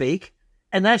where I speak.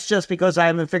 And that's just because I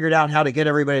haven't figured out how to get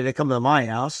everybody to come to my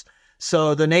house.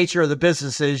 So the nature of the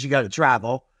business is you got to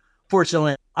travel.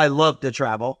 Fortunately, I love to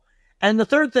travel. And the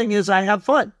 3rd thing is I have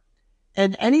fun.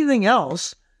 And anything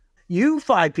else, you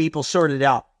 5 people sort it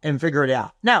out and figure it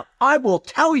out. Now, I will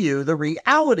tell you the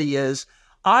reality is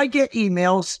I get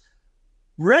emails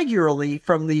regularly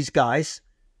from these guys,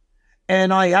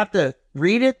 and I have to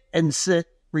read it and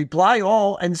reply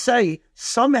all and say,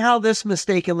 somehow this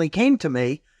mistakenly came to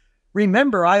me.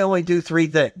 Remember, I only do 3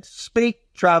 things: speak,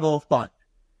 travel, fun.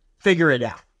 Figure it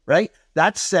out, right?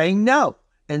 That's saying no.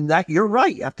 And that you're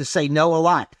right. You have to say no a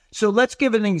lot. So let's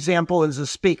give an example as a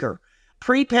speaker.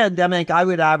 Pre-pandemic, I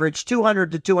would average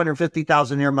 200 to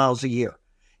 250,000 air miles a year.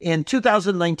 In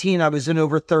 2019, I was in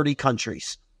over 30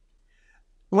 countries.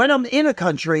 When I'm in a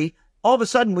country, all of a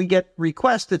sudden we get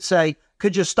requests that say,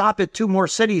 could you stop at 2 more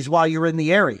cities while you're in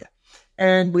the area?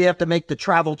 And we have to make the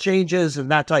travel changes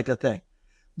and that type of thing.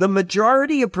 The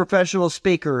majority of professional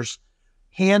speakers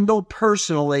handle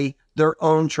personally their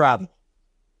own travel.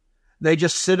 They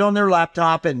just sit on their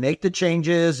laptop and make the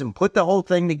changes and put the whole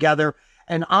thing together.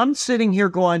 And I'm sitting here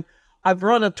going, I've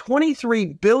run a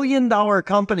 $23 billion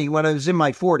company when I was in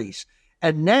my 40s.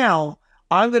 And now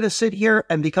I'm going to sit here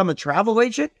and become a travel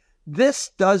agent?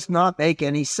 This does not make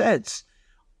any sense.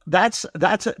 That's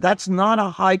not a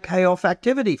high payoff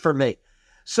activity for me.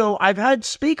 So I've had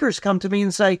speakers come to me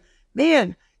and say,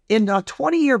 man, in a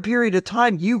 20-year period of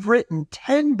time, you've written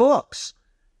 10 books.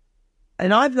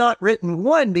 And I've not written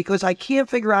one because I can't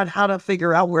figure out how to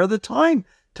figure out where the time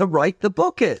to write the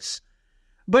book is.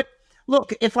 But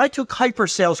look, if I took Hyper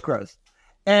Sales Growth,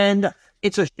 and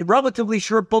it's a relatively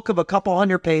short book of a couple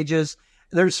hundred pages,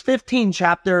 there's 15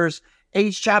 chapters.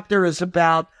 Each chapter is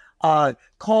about,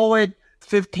 call it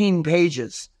 15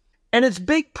 pages and it's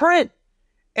big print.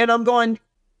 And I'm going,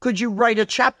 could you write a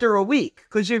chapter a week?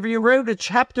 Because if you wrote a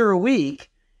chapter a week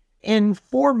in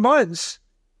 4 months,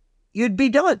 you'd be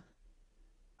done.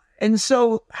 And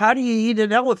so how do you eat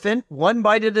an elephant? One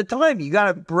bite at a time. You got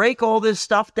to break all this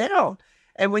stuff down.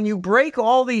 And when you break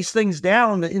all these things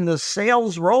down in the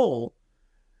sales role,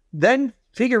 then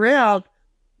figure out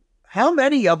how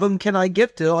many of them can I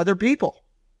give to other people?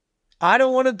 I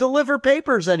don't want to deliver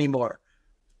papers anymore.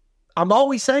 I'm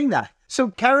always saying that. So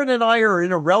Karen and I are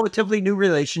in a relatively new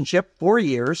relationship, 4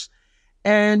 years.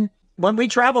 And when we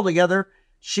travel together,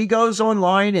 she goes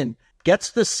online and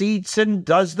gets the seats and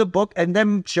does the book and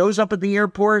then shows up at the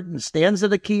airport and stands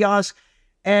at a kiosk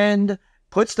and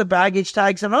puts the baggage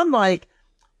tags. And I'm like,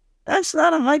 that's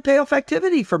not a high payoff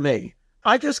activity for me.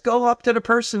 I just go up to the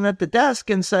person at the desk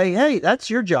and say, hey, that's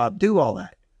your job. Do all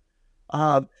that.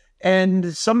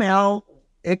 And somehow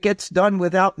it gets done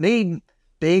without me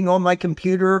being on my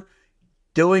computer,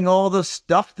 doing all the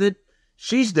stuff that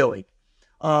she's doing.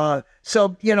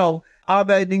 So, I'm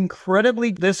an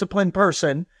incredibly disciplined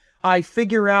person. I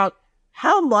figure out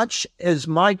how much is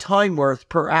my time worth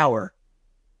per hour.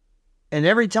 And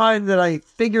every time that I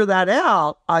figure that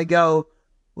out, I go,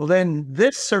 well, then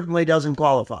this certainly doesn't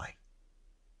qualify.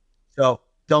 So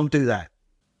don't do that.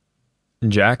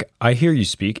 Jack, I hear you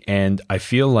speak, and I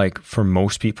feel like for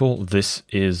most people, this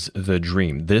is the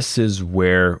dream. This is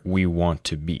where we want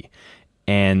to be.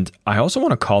 And I also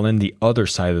want to call in the other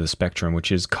side of the spectrum,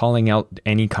 which is calling out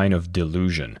any kind of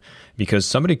delusion. Because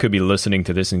somebody could be listening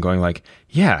to this and going like,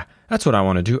 yeah, that's what I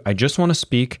want to do. I just want to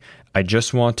speak. I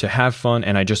just want to have fun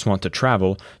and I just want to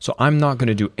travel. So I'm not going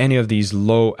to do any of these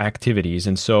low activities.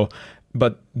 And so,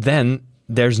 but then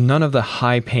there's none of the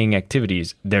high paying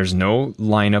activities. There's no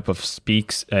lineup of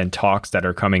speaks and talks that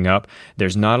are coming up.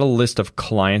 There's not a list of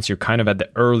clients. You're kind of at the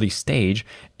early stage.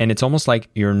 And it's almost like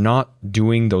you're not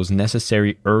doing those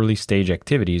necessary early stage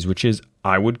activities, which is,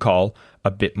 I would call, a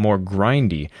bit more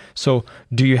grindy. So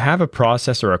do you have a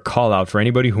process or a call out for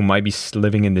anybody who might be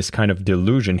living in this kind of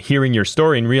delusion, hearing your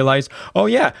story and realize, oh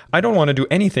yeah, I don't want to do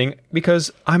anything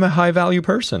because I'm a high value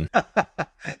person?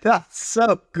 That's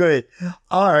so good.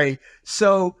 All right.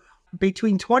 So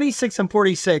between 26 and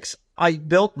 46, I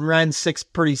built and ran 6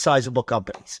 pretty sizable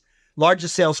companies.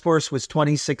 Largest sales force was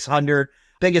 2,600.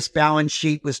 Biggest balance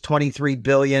sheet was 23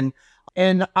 billion.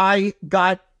 And I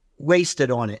got wasted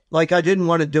on it. Like I didn't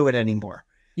want to do it anymore.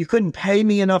 You couldn't pay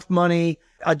me enough money.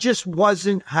 I just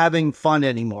wasn't having fun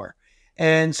anymore.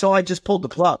 And so I just pulled the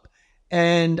plug.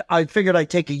 And I figured I'd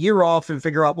take a year off and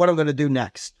figure out what I'm going to do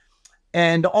next.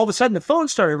 And all of a sudden the phone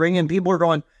started ringing. People were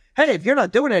going, hey, if you're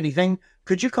not doing anything,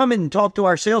 could you come in and talk to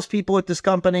our salespeople at this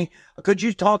company? Could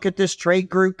you talk at this trade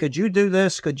group? Could you do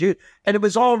this? Could you? And it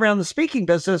was all around the speaking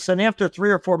business. And after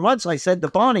 3 or 4 months, I said to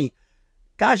Bonnie,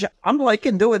 gosh, I'm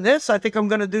liking doing this. I think I'm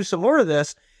going to do some more of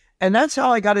this. And that's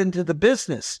how I got into the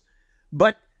business.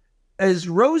 But as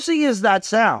rosy as that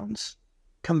sounds,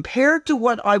 compared to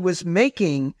what I was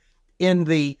making in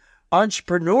the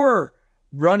entrepreneur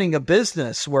running a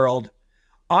business world,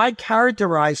 I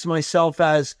characterized myself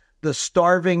as the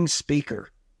starving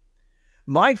speaker.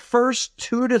 My first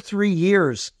 2 to 3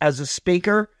 years as a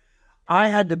speaker, I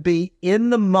had to be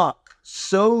in the muck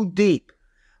so deep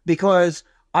because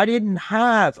I didn't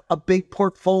have a big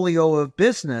portfolio of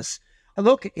business.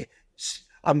 Look,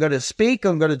 I'm going to speak,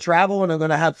 I'm going to travel, and I'm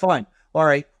going to have fun. All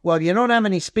right, well, you don't have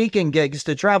any speaking gigs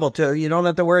to travel to. You don't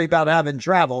have to worry about having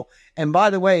travel. And by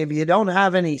the way, if you don't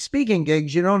have any speaking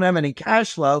gigs, you don't have any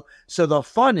cash flow. So the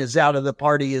fun is out of the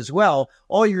party as well.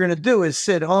 All you're going to do is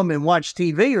sit home and watch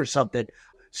TV or something.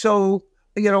 So,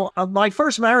 my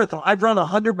first marathon, I've run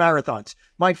 100 marathons.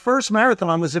 My first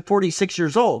marathon was at 46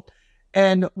 years old.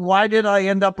 And why did I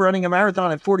end up running a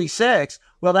marathon at 46?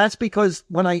 Well, that's because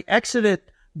when I exited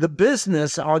the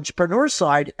business entrepreneur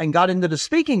side and got into the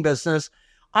speaking business,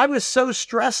 I was so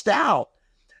stressed out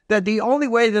that the only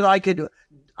way that I could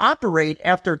operate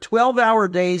after 12-hour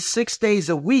days, 6 days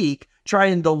a week,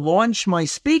 trying to launch my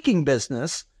speaking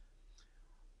business,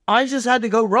 I just had to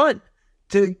go run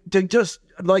to just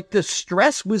like the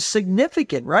stress was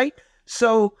significant, right?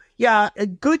 So yeah, a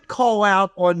good call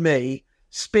out on me.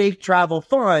 Speak, travel,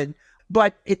 fun,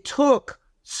 but it took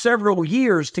several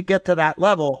years to get to that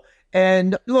level.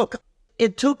 And look,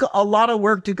 it took a lot of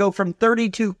work to go from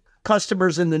 32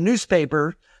 customers in the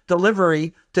newspaper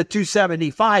delivery to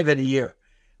 275 in a year.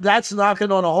 That's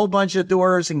knocking on a whole bunch of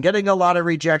doors and getting a lot of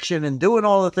rejection and doing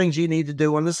all the things you need to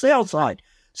do on the sales side.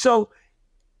 So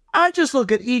I just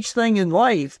look at each thing in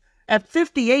life. At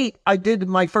 58, I did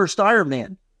my first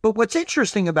Ironman. But what's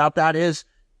interesting about that is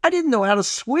I didn't know how to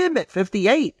swim at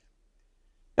 58.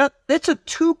 Now, it's a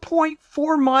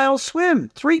 2.4-mile swim,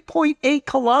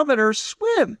 3.8-kilometer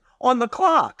swim on the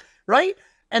clock, right?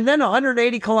 And then a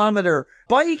 180-kilometer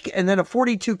bike and then a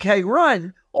 42K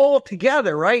run all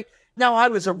together, right? Now, I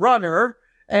was a runner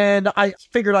and I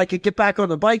figured I could get back on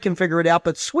the bike and figure it out,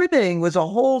 but swimming was a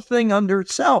whole thing under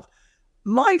itself.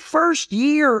 My first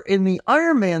year in the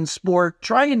Ironman sport,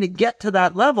 trying to get to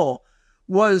that level,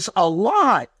 was a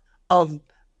lot of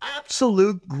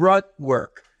absolute grunt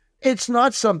work. It's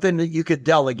not something that you could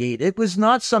delegate. It was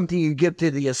not something you give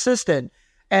to the assistant.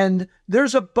 And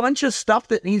there's a bunch of stuff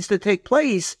that needs to take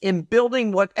place in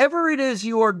building whatever it is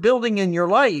you are building in your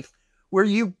life, where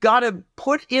you've got to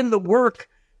put in the work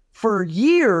for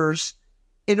years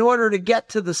in order to get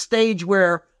to the stage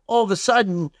where all of a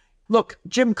sudden, look,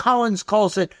 Jim Collins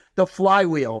calls it the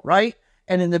flywheel, right?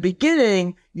 And in the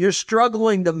beginning, you're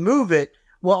struggling to move it.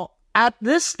 Well, at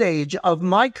this stage of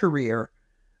my career,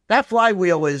 that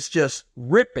flywheel is just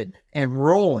ripping and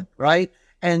rolling, right?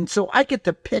 And so I get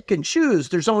to pick and choose.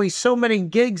 There's only so many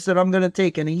gigs that I'm going to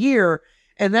take in a year.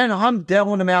 And then I'm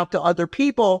dealing them out to other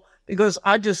people because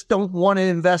I just don't want to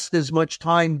invest as much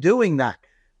time doing that.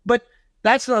 But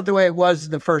that's not the way it was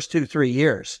in the first 2-3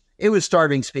 years. It was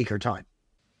starving speaker time.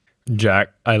 Jack,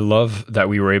 I love that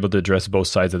we were able to address both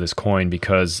sides of this coin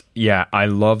because, yeah, I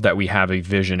love that we have a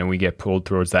vision and we get pulled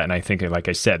towards that. And I think, like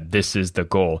I said, this is the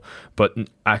goal. But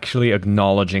actually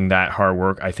acknowledging that hard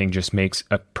work, I think just makes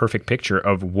a perfect picture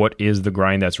of what is the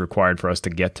grind that's required for us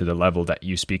to get to the level that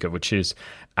you speak of, which is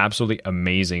absolutely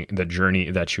amazing, the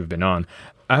journey that you've been on.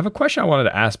 I have a question I wanted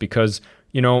to ask because,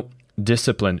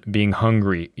 discipline, being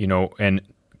hungry, and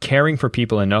caring for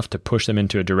people enough to push them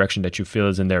into a direction that you feel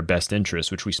is in their best interest,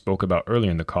 which we spoke about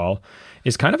earlier in the call,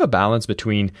 is kind of a balance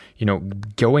between,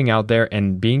 going out there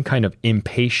and being kind of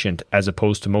impatient as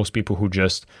opposed to most people who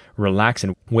just relax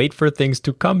and wait for things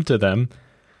to come to them.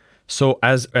 So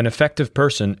as an effective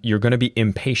person, you're going to be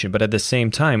impatient. But at the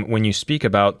same time, when you speak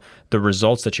about the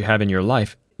results that you have in your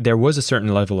life, there was a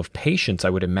certain level of patience, I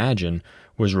would imagine,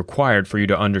 was required for you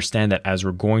to understand that as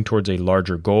we're going towards a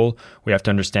larger goal, we have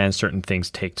to understand certain things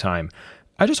take time.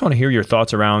 I just want to hear your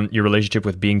thoughts around your relationship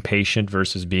with being patient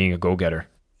versus being a go-getter.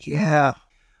 Yeah.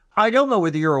 I don't know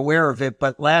whether you're aware of it,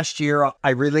 but last year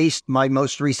I released my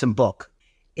most recent book,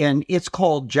 and it's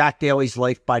called Jack Daly's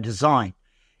Life by Design.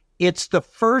 It's the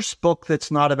first book that's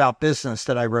not about business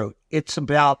that I wrote. It's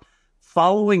about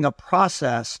following a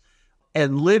process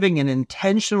and living an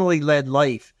intentionally led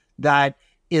life that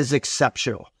is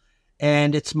exceptional.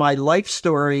 And it's my life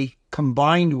story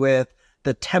combined with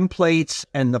the templates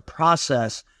and the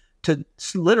process to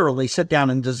literally sit down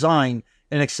and design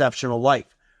an exceptional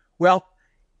life. Well,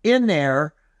 in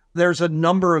there's a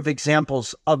number of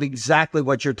examples of exactly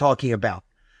what you're talking about.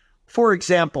 For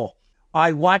example,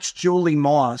 I watched Julie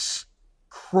Moss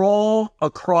crawl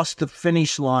across the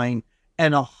finish line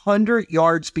and 100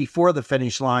 yards before the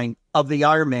finish line of the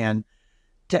Ironman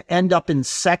to end up in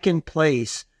second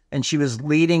place, and she was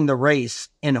leading the race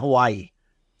in Hawaii.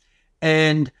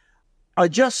 And I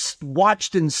just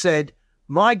watched and said,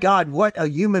 my God, what a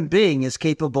human being is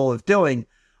capable of doing.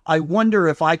 I wonder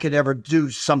if I could ever do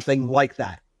something like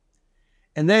that.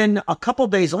 And then a couple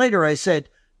days later, I said,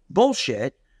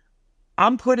 bullshit,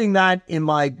 I'm putting that in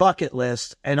my bucket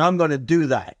list and I'm going to do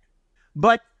that.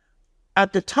 But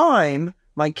at the time,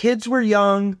 my kids were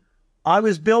young. I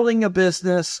was building a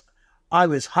business. I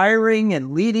was hiring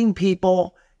and leading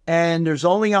people, and there's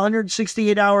only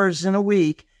 168 hours in a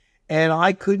week, and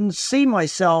I couldn't see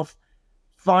myself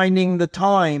finding the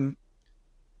time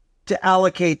to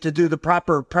allocate to do the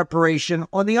proper preparation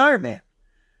on the Ironman.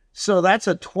 So that's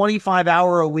a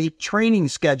 25-hour-a-week training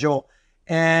schedule,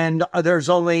 and there's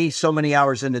only so many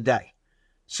hours in a day.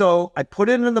 So I put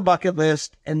it in the bucket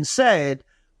list and said,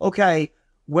 okay,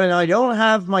 when I don't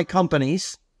have my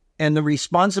companies and the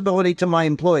responsibility to my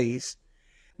employees,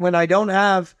 when I don't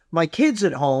have my kids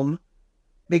at home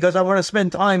because I want to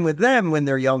spend time with them when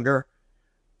they're younger,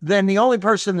 then the only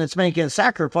person that's making a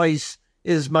sacrifice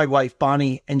is my wife,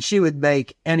 Bonnie, and she would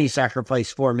make any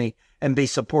sacrifice for me and be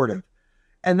supportive.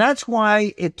 And that's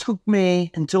why it took me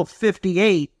until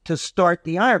 58 to start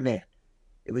the Ironman.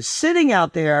 It was sitting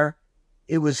out there.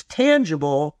 It was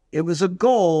tangible. It was a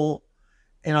goal.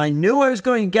 And I knew I was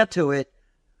going to get to it,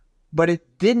 but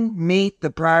it didn't meet the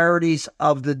priorities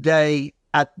of the day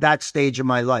at that stage of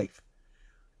my life.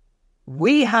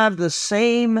 We have the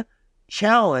same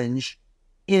challenge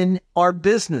in our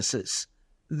businesses.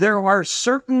 There are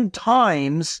certain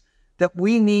times that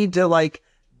we need to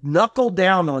knuckle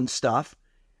down on stuff.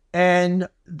 And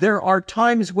there are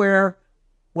times where,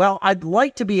 well, I'd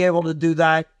like to be able to do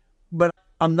that, but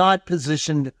I'm not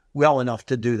positioned well enough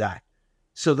to do that.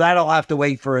 So that'll have to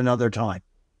wait for another time.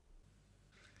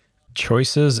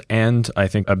 Choices and I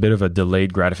think a bit of a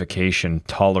delayed gratification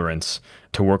tolerance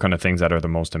to work on the things that are the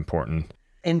most important.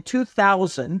 In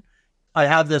 2000, I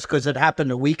have this because it happened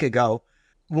a week ago.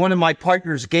 One of my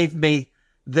partners gave me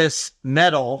this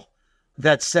medal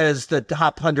that says the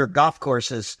top 100 golf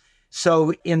courses.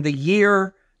 So in the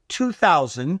year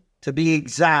 2000, to be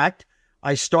exact,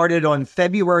 I started on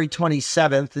February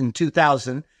 27th in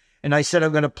 2000, and I said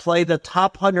I'm going to play the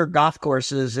top 100 golf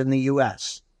courses in the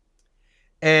U.S.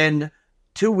 And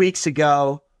 2 weeks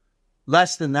ago,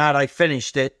 less than that, I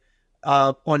finished it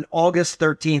on August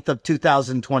 13th of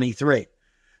 2023.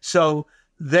 So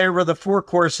there were the 4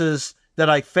 courses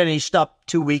that I finished up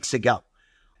 2 weeks ago.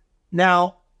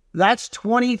 Now, that's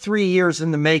 23 years in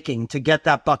the making to get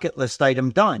that bucket list item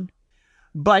done.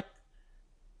 But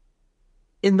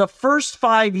in the first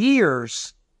 5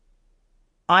 years,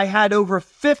 I had over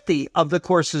 50 of the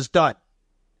courses done.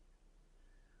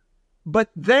 But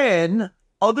then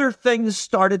other things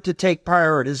started to take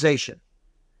prioritization.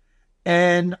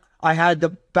 And I had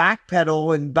to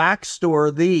backpedal and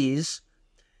backstore these.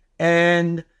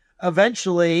 And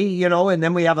eventually, and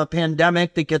then we have a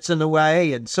pandemic that gets in the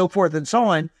way and so forth and so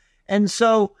on. And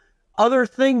so other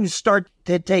things start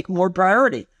to take more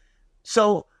priority.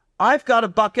 So I've got a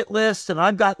bucket list and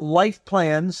I've got life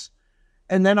plans.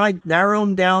 And then I narrow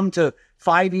them down to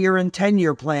 5-year and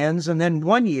 10-year plans and then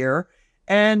 1 year.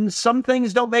 And some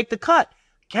things don't make the cut.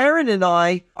 Karen and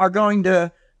I are going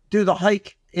to do the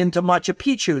hike into Machu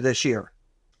Picchu this year.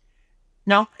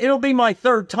 Now, it'll be my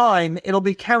 3rd time. It'll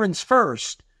be Karen's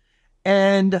first.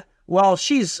 And while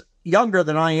she's younger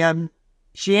than I am,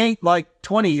 she ain't like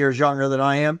 20 years younger than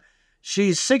I am.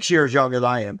 She's 6 years younger than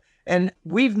I am. And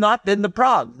we've not been to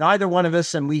Prague, neither one of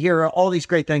us. And we hear all these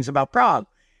great things about Prague.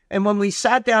 And when we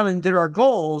sat down and did our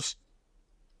goals,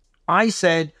 I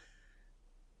said,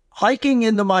 hiking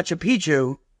into Machu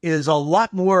Picchu is a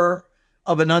lot more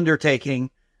of an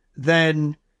undertaking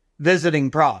than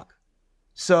visiting Prague.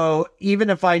 So even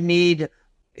if I need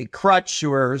a crutch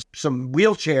or some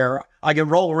wheelchair, I can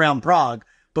roll around Prague,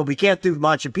 but we can't do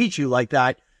Machu Picchu like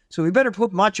that. So we better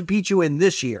put Machu Picchu in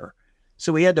this year.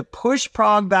 So we had to push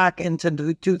Prague back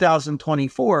into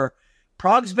 2024.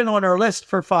 Prague's been on our list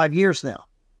for 5 years now.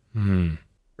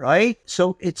 Right?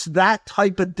 So it's that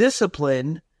type of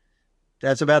discipline.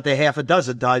 That's about the half a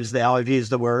dozen times now I've used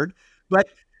the word. But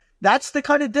that's the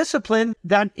kind of discipline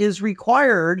that is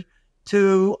required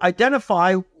to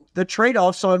identify the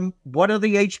trade-offs on what are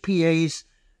the HPAs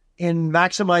in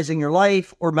maximizing your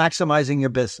life or maximizing your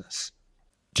business.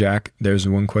 Jack, there's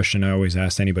one question I always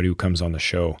ask anybody who comes on the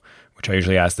show, which I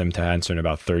usually ask them to answer in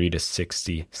about 30 to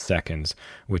 60 seconds,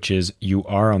 which is, you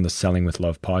are on the Selling with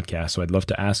Love podcast. So I'd love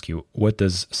to ask you, what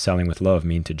does selling with love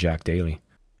mean to Jack Daly?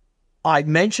 I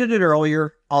mentioned it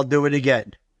earlier. I'll do it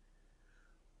again.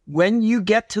 When you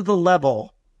get to the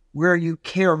level where you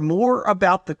care more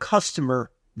about the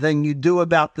customer than you do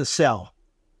about the sell,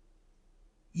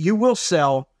 you will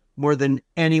sell more than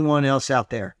anyone else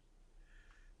out there.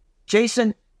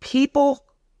 Jason, people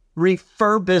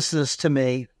refer business to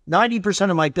me.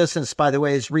 90% of my business, by the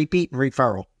way, is repeat and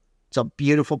referral. It's a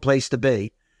beautiful place to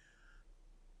be.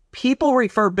 People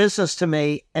refer business to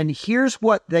me, and here's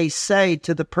what they say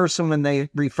to the person when they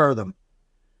refer them.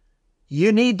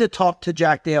 You need to talk to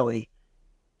Jack Daly.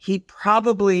 He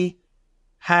probably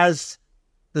has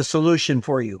the solution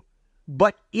for you.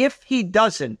 But if he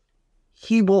doesn't,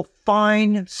 he will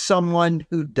find someone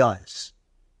who does.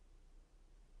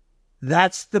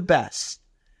 That's the best.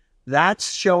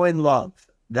 That's showing love.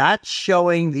 That's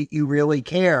showing that you really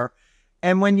care.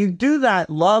 And when you do that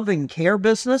love and care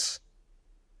business,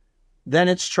 then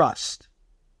it's trust.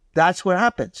 That's what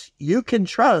happens. You can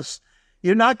trust.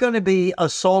 You're not going to be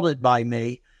assaulted by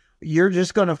me. You're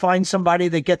just going to find somebody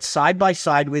that gets side by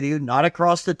side with you, not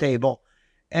across the table,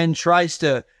 and tries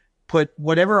to put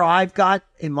whatever I've got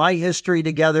in my history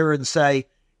together and say,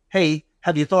 hey,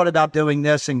 have you thought about doing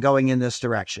this and going in this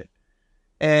direction?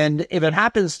 And if it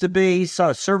happens to be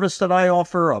a service that I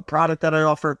offer, a product that I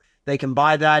offer, they can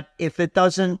buy that. If it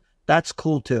doesn't, that's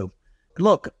cool too.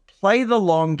 Look, play the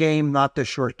long game, not the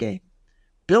short game.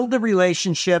 Build the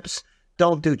relationships.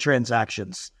 Don't do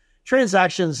transactions.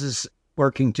 Transactions is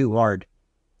working too hard.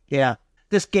 Yeah.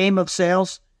 This game of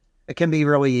sales, it can be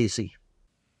really easy.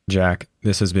 Jack,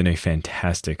 this has been a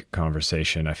fantastic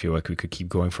conversation. I feel like we could keep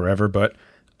going forever, but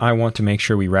I want to make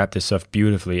sure we wrap this up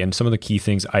beautifully. And some of the key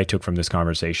things I took from this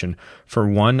conversation. For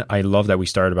one, I love that we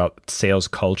started about sales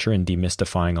culture and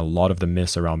demystifying a lot of the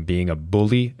myths around being a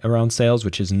bully around sales,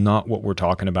 which is not what we're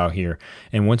talking about here.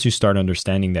 And once you start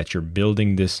understanding that you're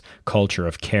building this culture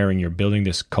of caring, you're building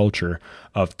this culture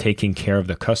of taking care of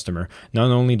the customer,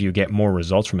 not only do you get more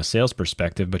results from a sales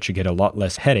perspective, but you get a lot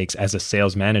less headaches as a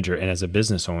sales manager and as a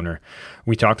business owner.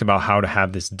 We talked about how to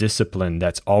have this discipline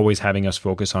that's always having us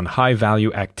focus on high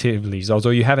value activities.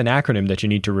 Although you have an acronym that you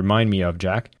need to remind me of,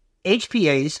 Jack.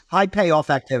 HPAs, high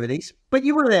payoff activities, but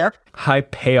you were there. High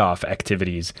payoff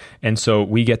activities. And so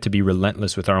we get to be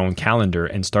relentless with our own calendar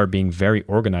and start being very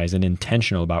organized and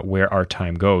intentional about where our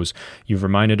time goes. You've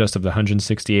reminded us of the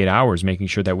 168 hours, making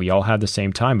sure that we all have the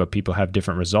same time, but people have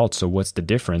different results. So what's the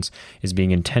difference is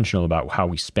being intentional about how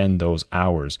we spend those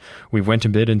hours. We went a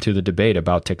bit into the debate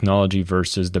about technology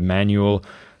versus the manual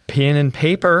pen and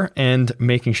paper, and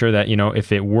making sure that,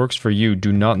 if it works for you,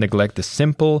 do not neglect the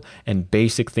simple and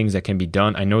basic things that can be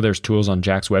done. I know there's tools on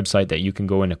Jack's website that you can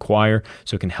go and acquire,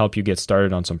 so it can help you get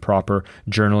started on some proper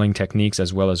journaling techniques,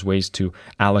 as well as ways to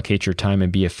allocate your time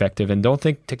and be effective. And don't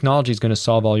think technology is going to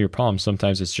solve all your problems.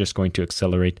 Sometimes it's just going to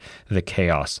accelerate the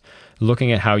chaos.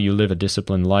 Looking at how you live a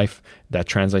disciplined life that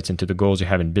translates into the goals you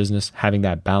have in business, having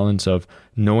that balance of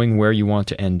knowing where you want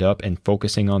to end up and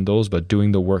focusing on those, but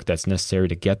doing the work that's necessary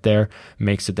to get there,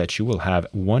 makes it that you will have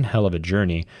one hell of a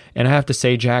journey. And I have to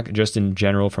say, Jack, just in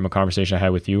general, from a conversation I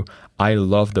had with you, I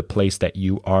love the place that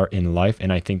you are in life.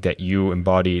 And I think that you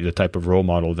embody the type of role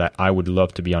model that I would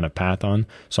love to be on a path on.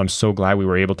 So I'm so glad we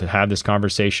were able to have this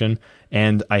conversation.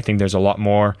 And I think there's a lot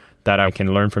more that I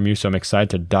can learn from you. So I'm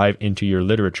excited to dive into your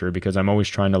literature, because I'm always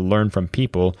trying to learn from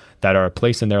people that are a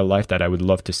place in their life that I would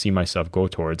love to see myself go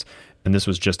towards. And this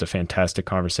was just a fantastic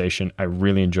conversation. I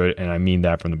really enjoyed it, and I mean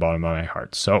that from the bottom of my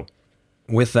heart. So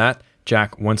with that,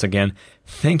 Jack, once again,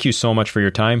 thank you so much for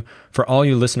your time. For all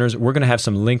you listeners, we're going to have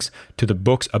some links to the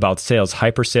books about sales.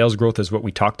 Hyper Sales Growth is what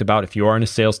we talked about. If you are in a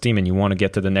sales team and you want to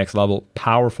get to the next level,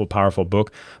 powerful, powerful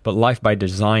book. But Life by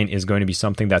Design is going to be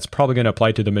something that's probably going to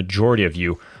apply to the majority of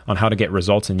you on how to get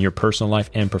results in your personal life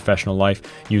and professional life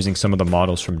using some of the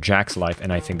models from Jack's life.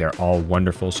 And I think they're all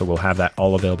wonderful. So we'll have that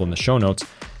all available in the show notes.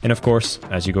 And of course,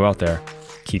 as you go out there,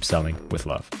 keep selling with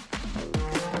love.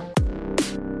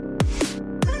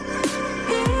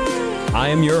 I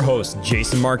am your host,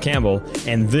 Jason Mark Campbell,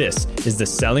 and this is the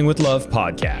Selling with Love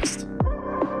podcast.